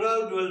afraid the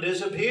crowd will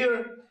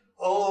disappear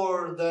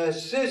or the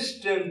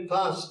assistant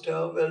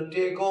pastor will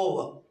take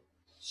over,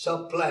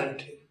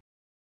 supplant him.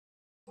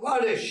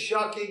 What a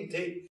shocking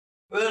thing.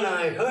 When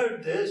I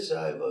heard this,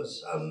 I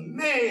was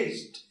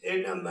amazed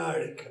in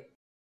America.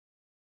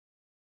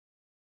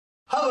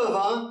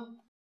 However,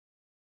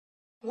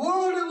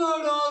 what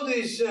about all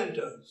these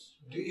centers?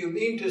 Do you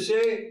mean to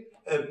say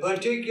a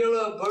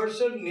particular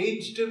person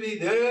needs to be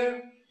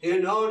there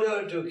in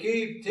order to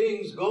keep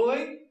things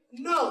going?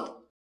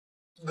 No.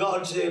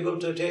 God's able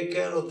to take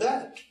care of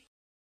that.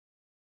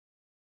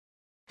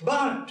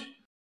 But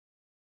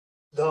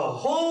the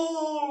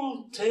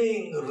whole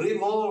thing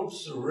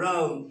revolves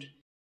around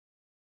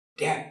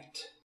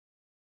depth.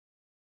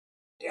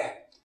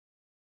 Depth.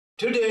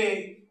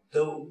 Today,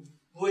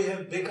 we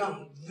have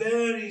become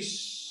very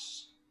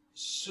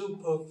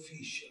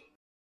superficial.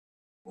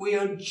 We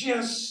are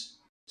just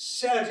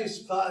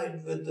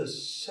satisfied with the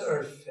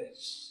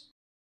surface.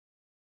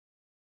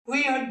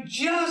 We are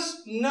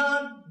just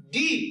not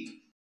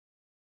deep.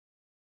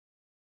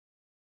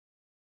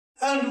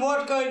 And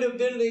what kind of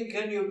building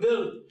can you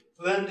build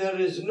when there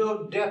is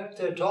no depth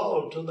at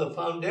all to the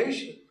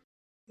foundation?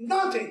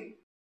 Nothing.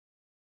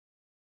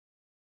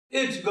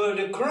 It's going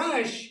to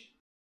crash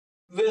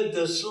with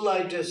the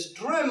slightest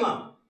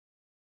tremor.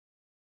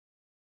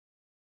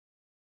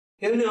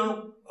 You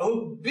know,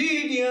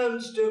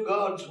 obedience to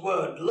God's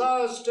word.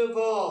 Last of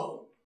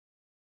all,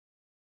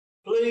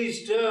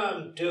 please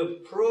turn to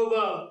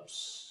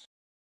Proverbs.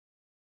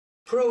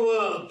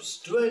 Proverbs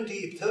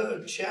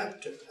 23rd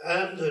chapter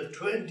and the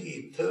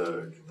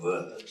 23rd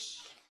verse.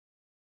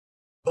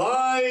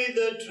 Buy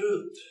the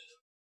truth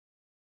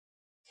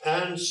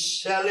and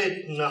sell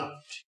it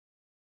not.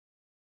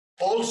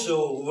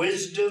 Also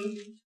wisdom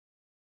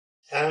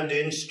and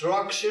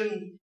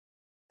instruction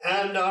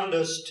and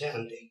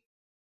understanding.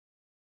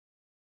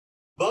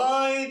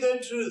 Buy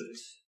the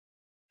truth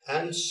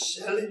and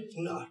sell it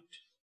not.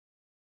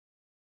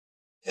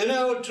 And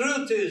our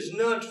truth is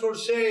not for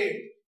sale.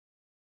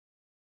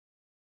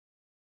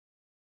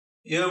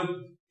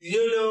 You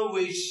know,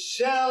 we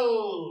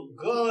sell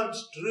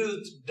God's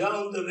truth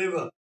down the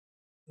river.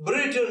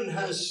 Britain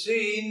has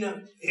seen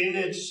in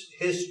its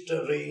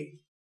history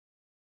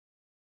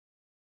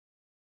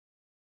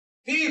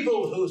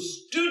people who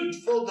stood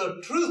for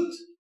the truth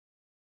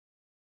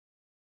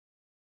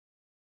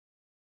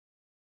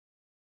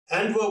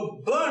and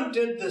were burnt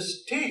at the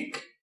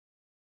stake.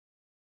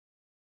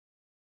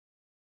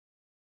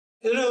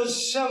 You know,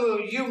 some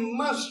of you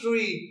must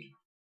read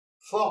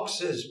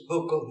Fox's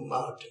Book of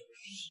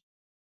Martyrs.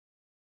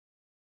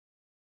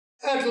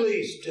 At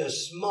least a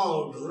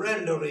small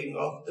rendering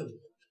of the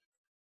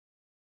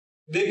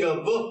bigger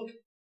book.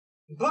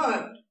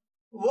 But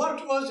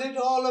what was it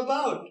all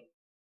about?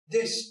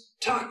 They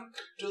stuck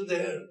to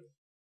their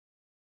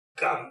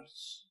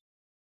guns.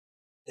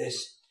 They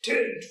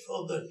stood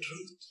for the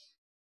truth.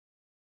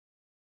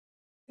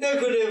 They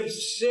could have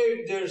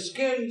saved their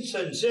skins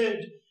and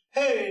said,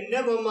 hey,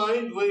 never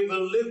mind, we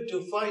will live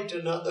to fight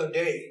another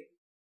day.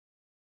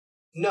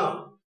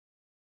 No.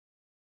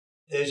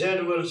 They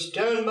said, we'll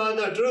stand by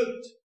the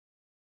truth.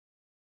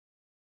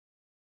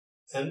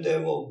 And they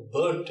were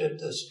burnt at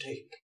the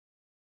stake.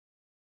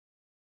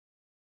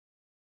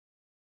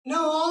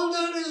 Now all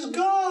that is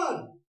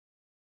gone.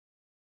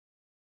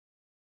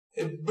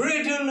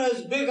 Britain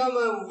has become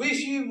a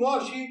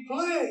wishy-washy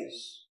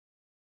place.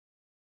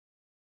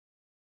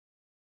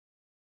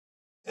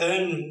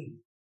 And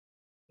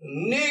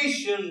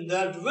nation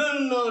that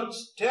will not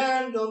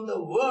stand on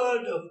the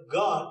word of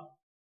God,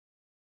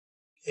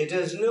 it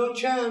has no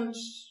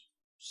chance,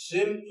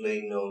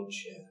 simply no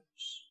chance.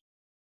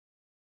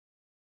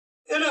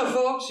 You know,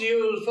 folks, you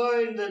will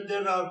find that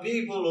there are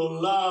people who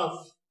laugh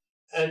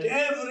at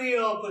every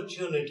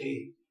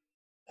opportunity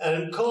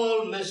and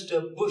call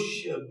Mr.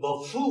 Bush a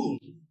buffoon,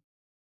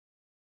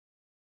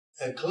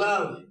 a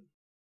clown.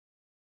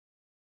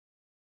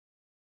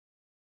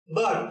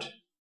 But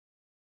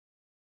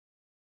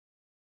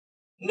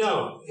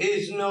no,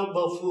 he's no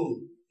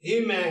buffoon.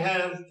 He may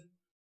have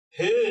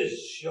his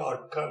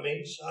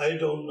shortcomings, I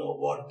don't know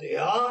what they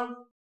are,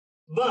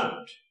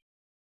 but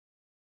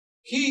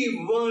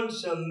he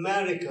wants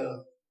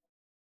America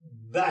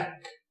back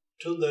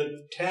to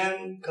the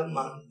 10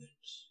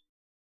 Commandments.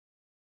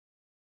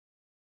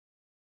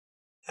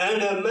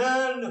 And a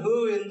man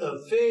who, in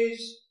the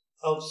face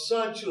of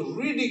such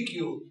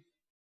ridicule,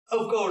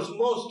 of course,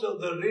 most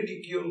of the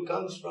ridicule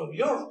comes from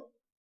Europe.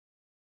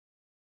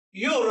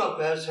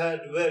 Europe has had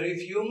very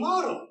few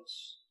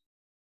morals.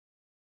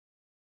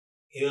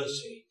 You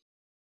see,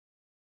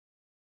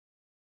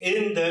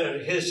 in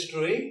their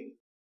history,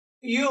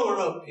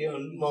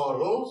 European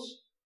morals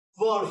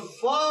were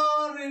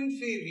far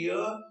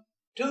inferior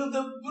to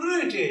the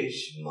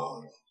British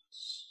morals.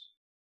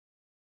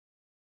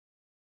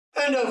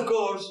 And of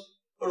course,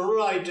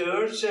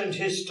 writers and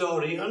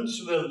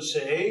historians will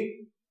say,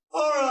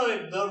 all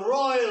right, the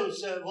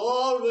royals have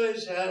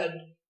always had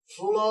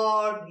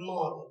flawed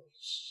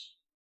morals.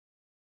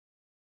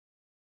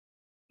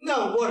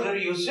 Now, what are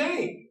you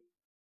saying?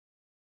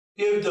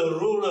 If the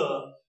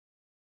ruler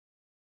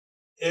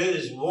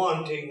is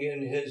wanting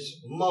in his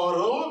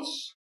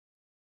morals,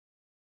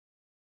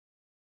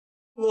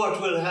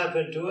 what will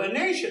happen to a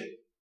nation?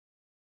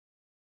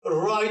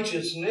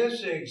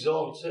 Righteousness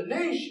exalts a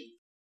nation.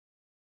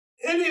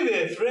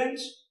 Anyway,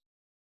 friends,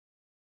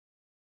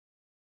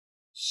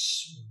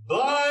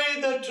 buy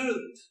the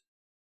truth.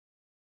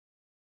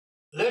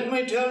 Let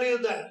me tell you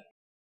that.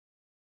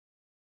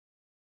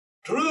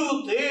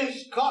 Truth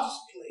is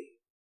costly.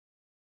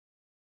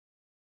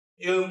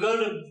 You've got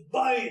to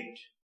buy it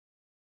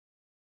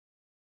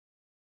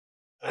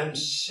and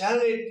sell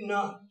it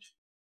not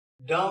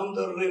down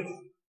the river.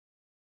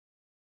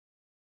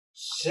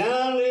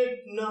 Sell it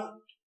not,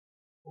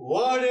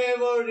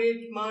 whatever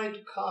it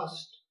might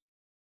cost.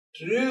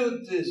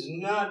 Truth is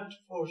not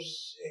for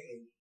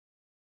sale,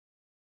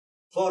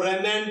 for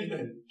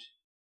amendment,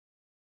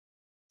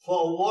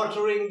 for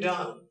watering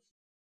down.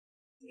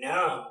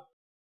 Now,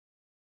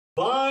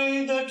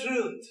 buy the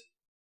truth.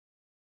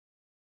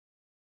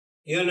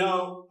 You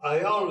know,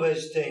 I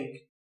always think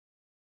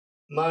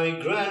my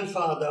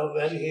grandfather,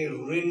 when he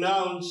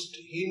renounced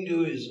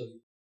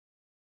Hinduism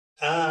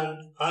and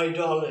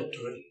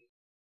idolatry,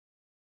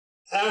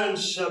 and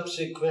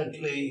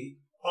subsequently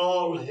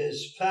all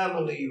his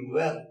family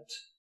wealth,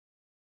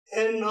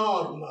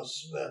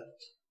 enormous wealth.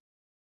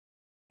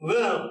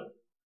 Well,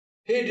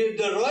 he did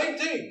the right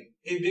thing.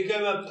 He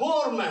became a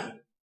poor man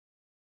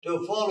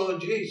to follow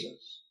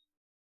Jesus.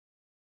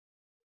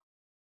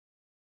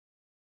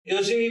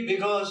 You see,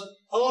 because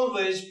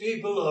always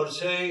people are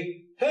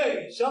saying,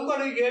 hey,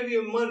 somebody gave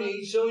you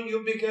money, so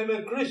you became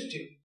a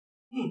Christian.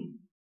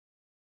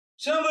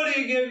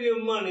 Somebody gave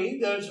you money,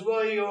 that's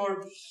why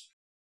you're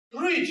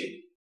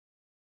preaching.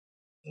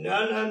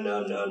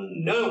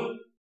 No.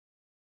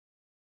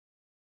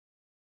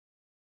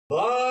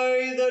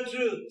 Buy the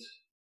truth.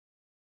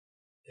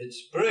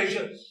 It's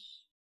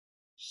precious.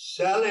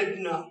 Sell it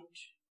not.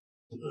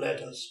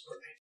 Let us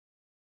pray.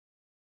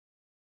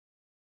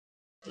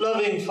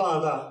 Loving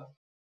Father,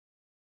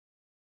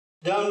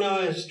 Thou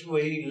knowest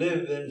we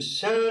live in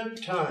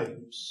sad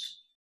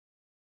times,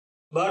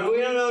 but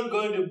we are not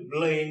going to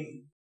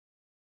blame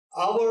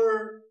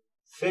our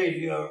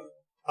failure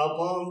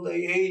upon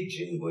the age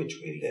in which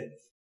we live.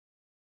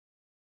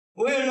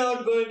 We are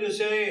not going to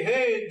say,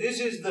 hey,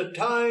 this is the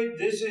tide,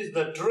 this is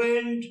the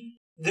trend,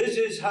 this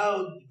is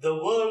how the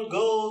world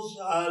goes,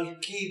 I'll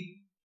keep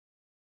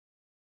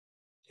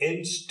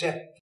in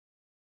step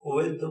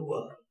with the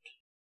world.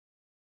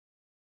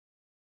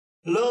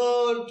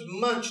 Lord,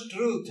 much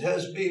truth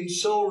has been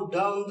sold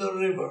down the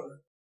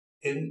river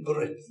in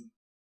Britain.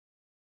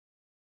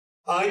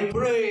 I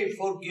pray,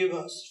 forgive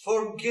us,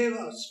 forgive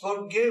us,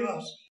 forgive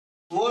us.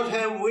 What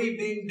have we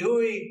been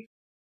doing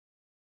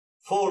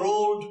for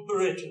old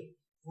Britain?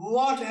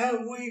 What have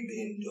we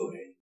been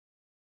doing?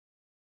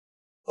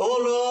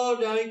 Oh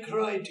Lord, I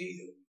cry to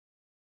you.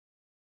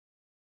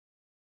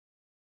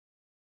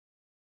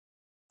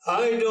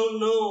 I don't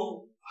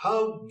know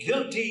how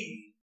guilty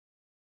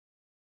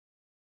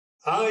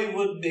I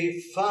would be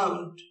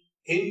found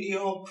in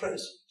your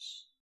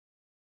presence,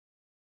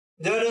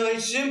 that I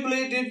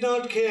simply did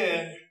not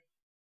care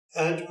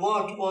at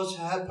what was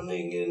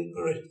happening in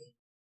Britain,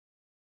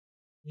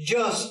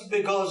 just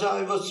because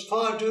I was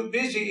far too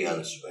busy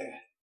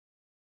elsewhere.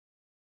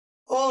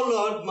 Oh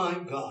Lord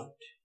my God,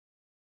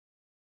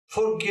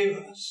 forgive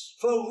us,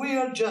 for we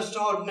are just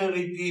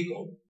ordinary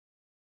people.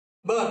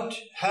 But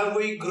have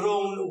we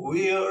grown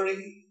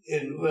weary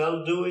in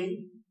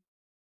well-doing?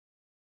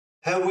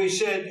 Have we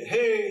said,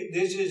 hey,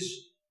 this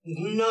is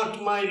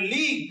not my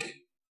league?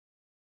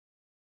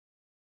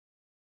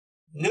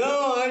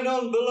 No, I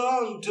don't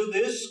belong to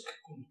this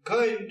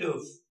kind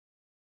of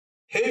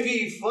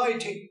heavy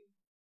fighting.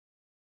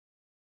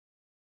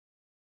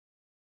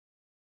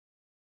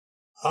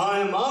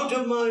 I am out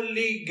of my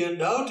league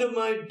and out of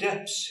my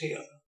depths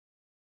here.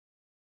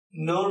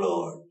 No,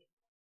 Lord,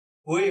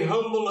 we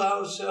humble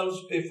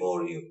ourselves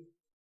before you.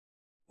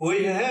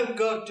 We have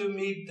got to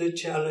meet the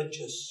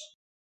challenges.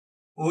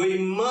 We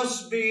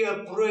must be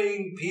a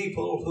praying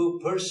people who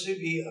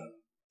persevere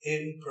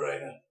in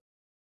prayer.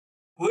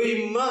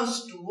 We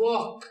must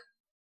walk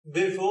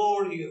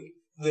before you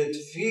with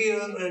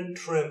fear and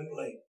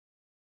trembling.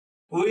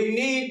 We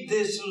need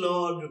this,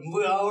 Lord.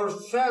 Our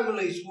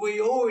families, we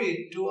owe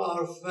it to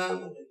our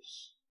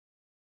families.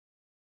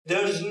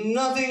 There's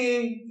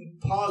nothing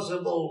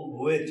impossible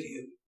with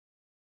you.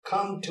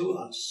 Come to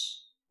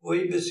us,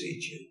 we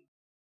beseech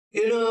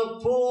you. In our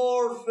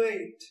poor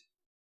faith,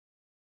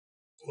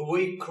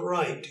 we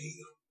cry to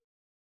you.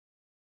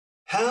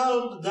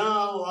 Help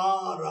thou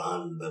our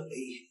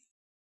unbelief,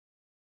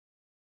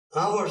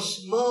 our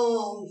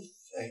small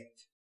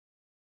faith.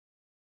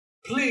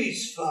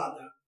 Please,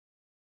 Father,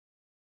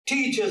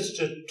 teach us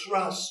to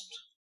trust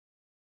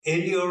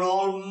in your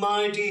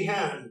almighty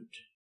hand.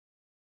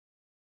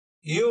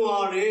 You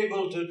are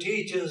able to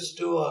teach us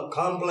to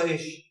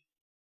accomplish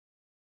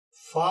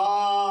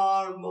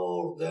far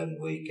more than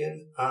we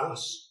can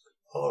ask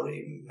or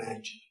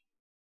imagine.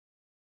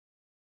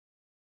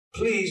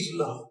 Please,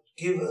 Lord,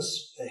 give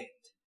us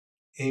faith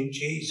in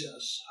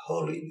Jesus'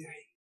 holy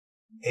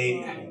name.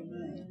 Amen.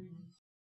 Amen.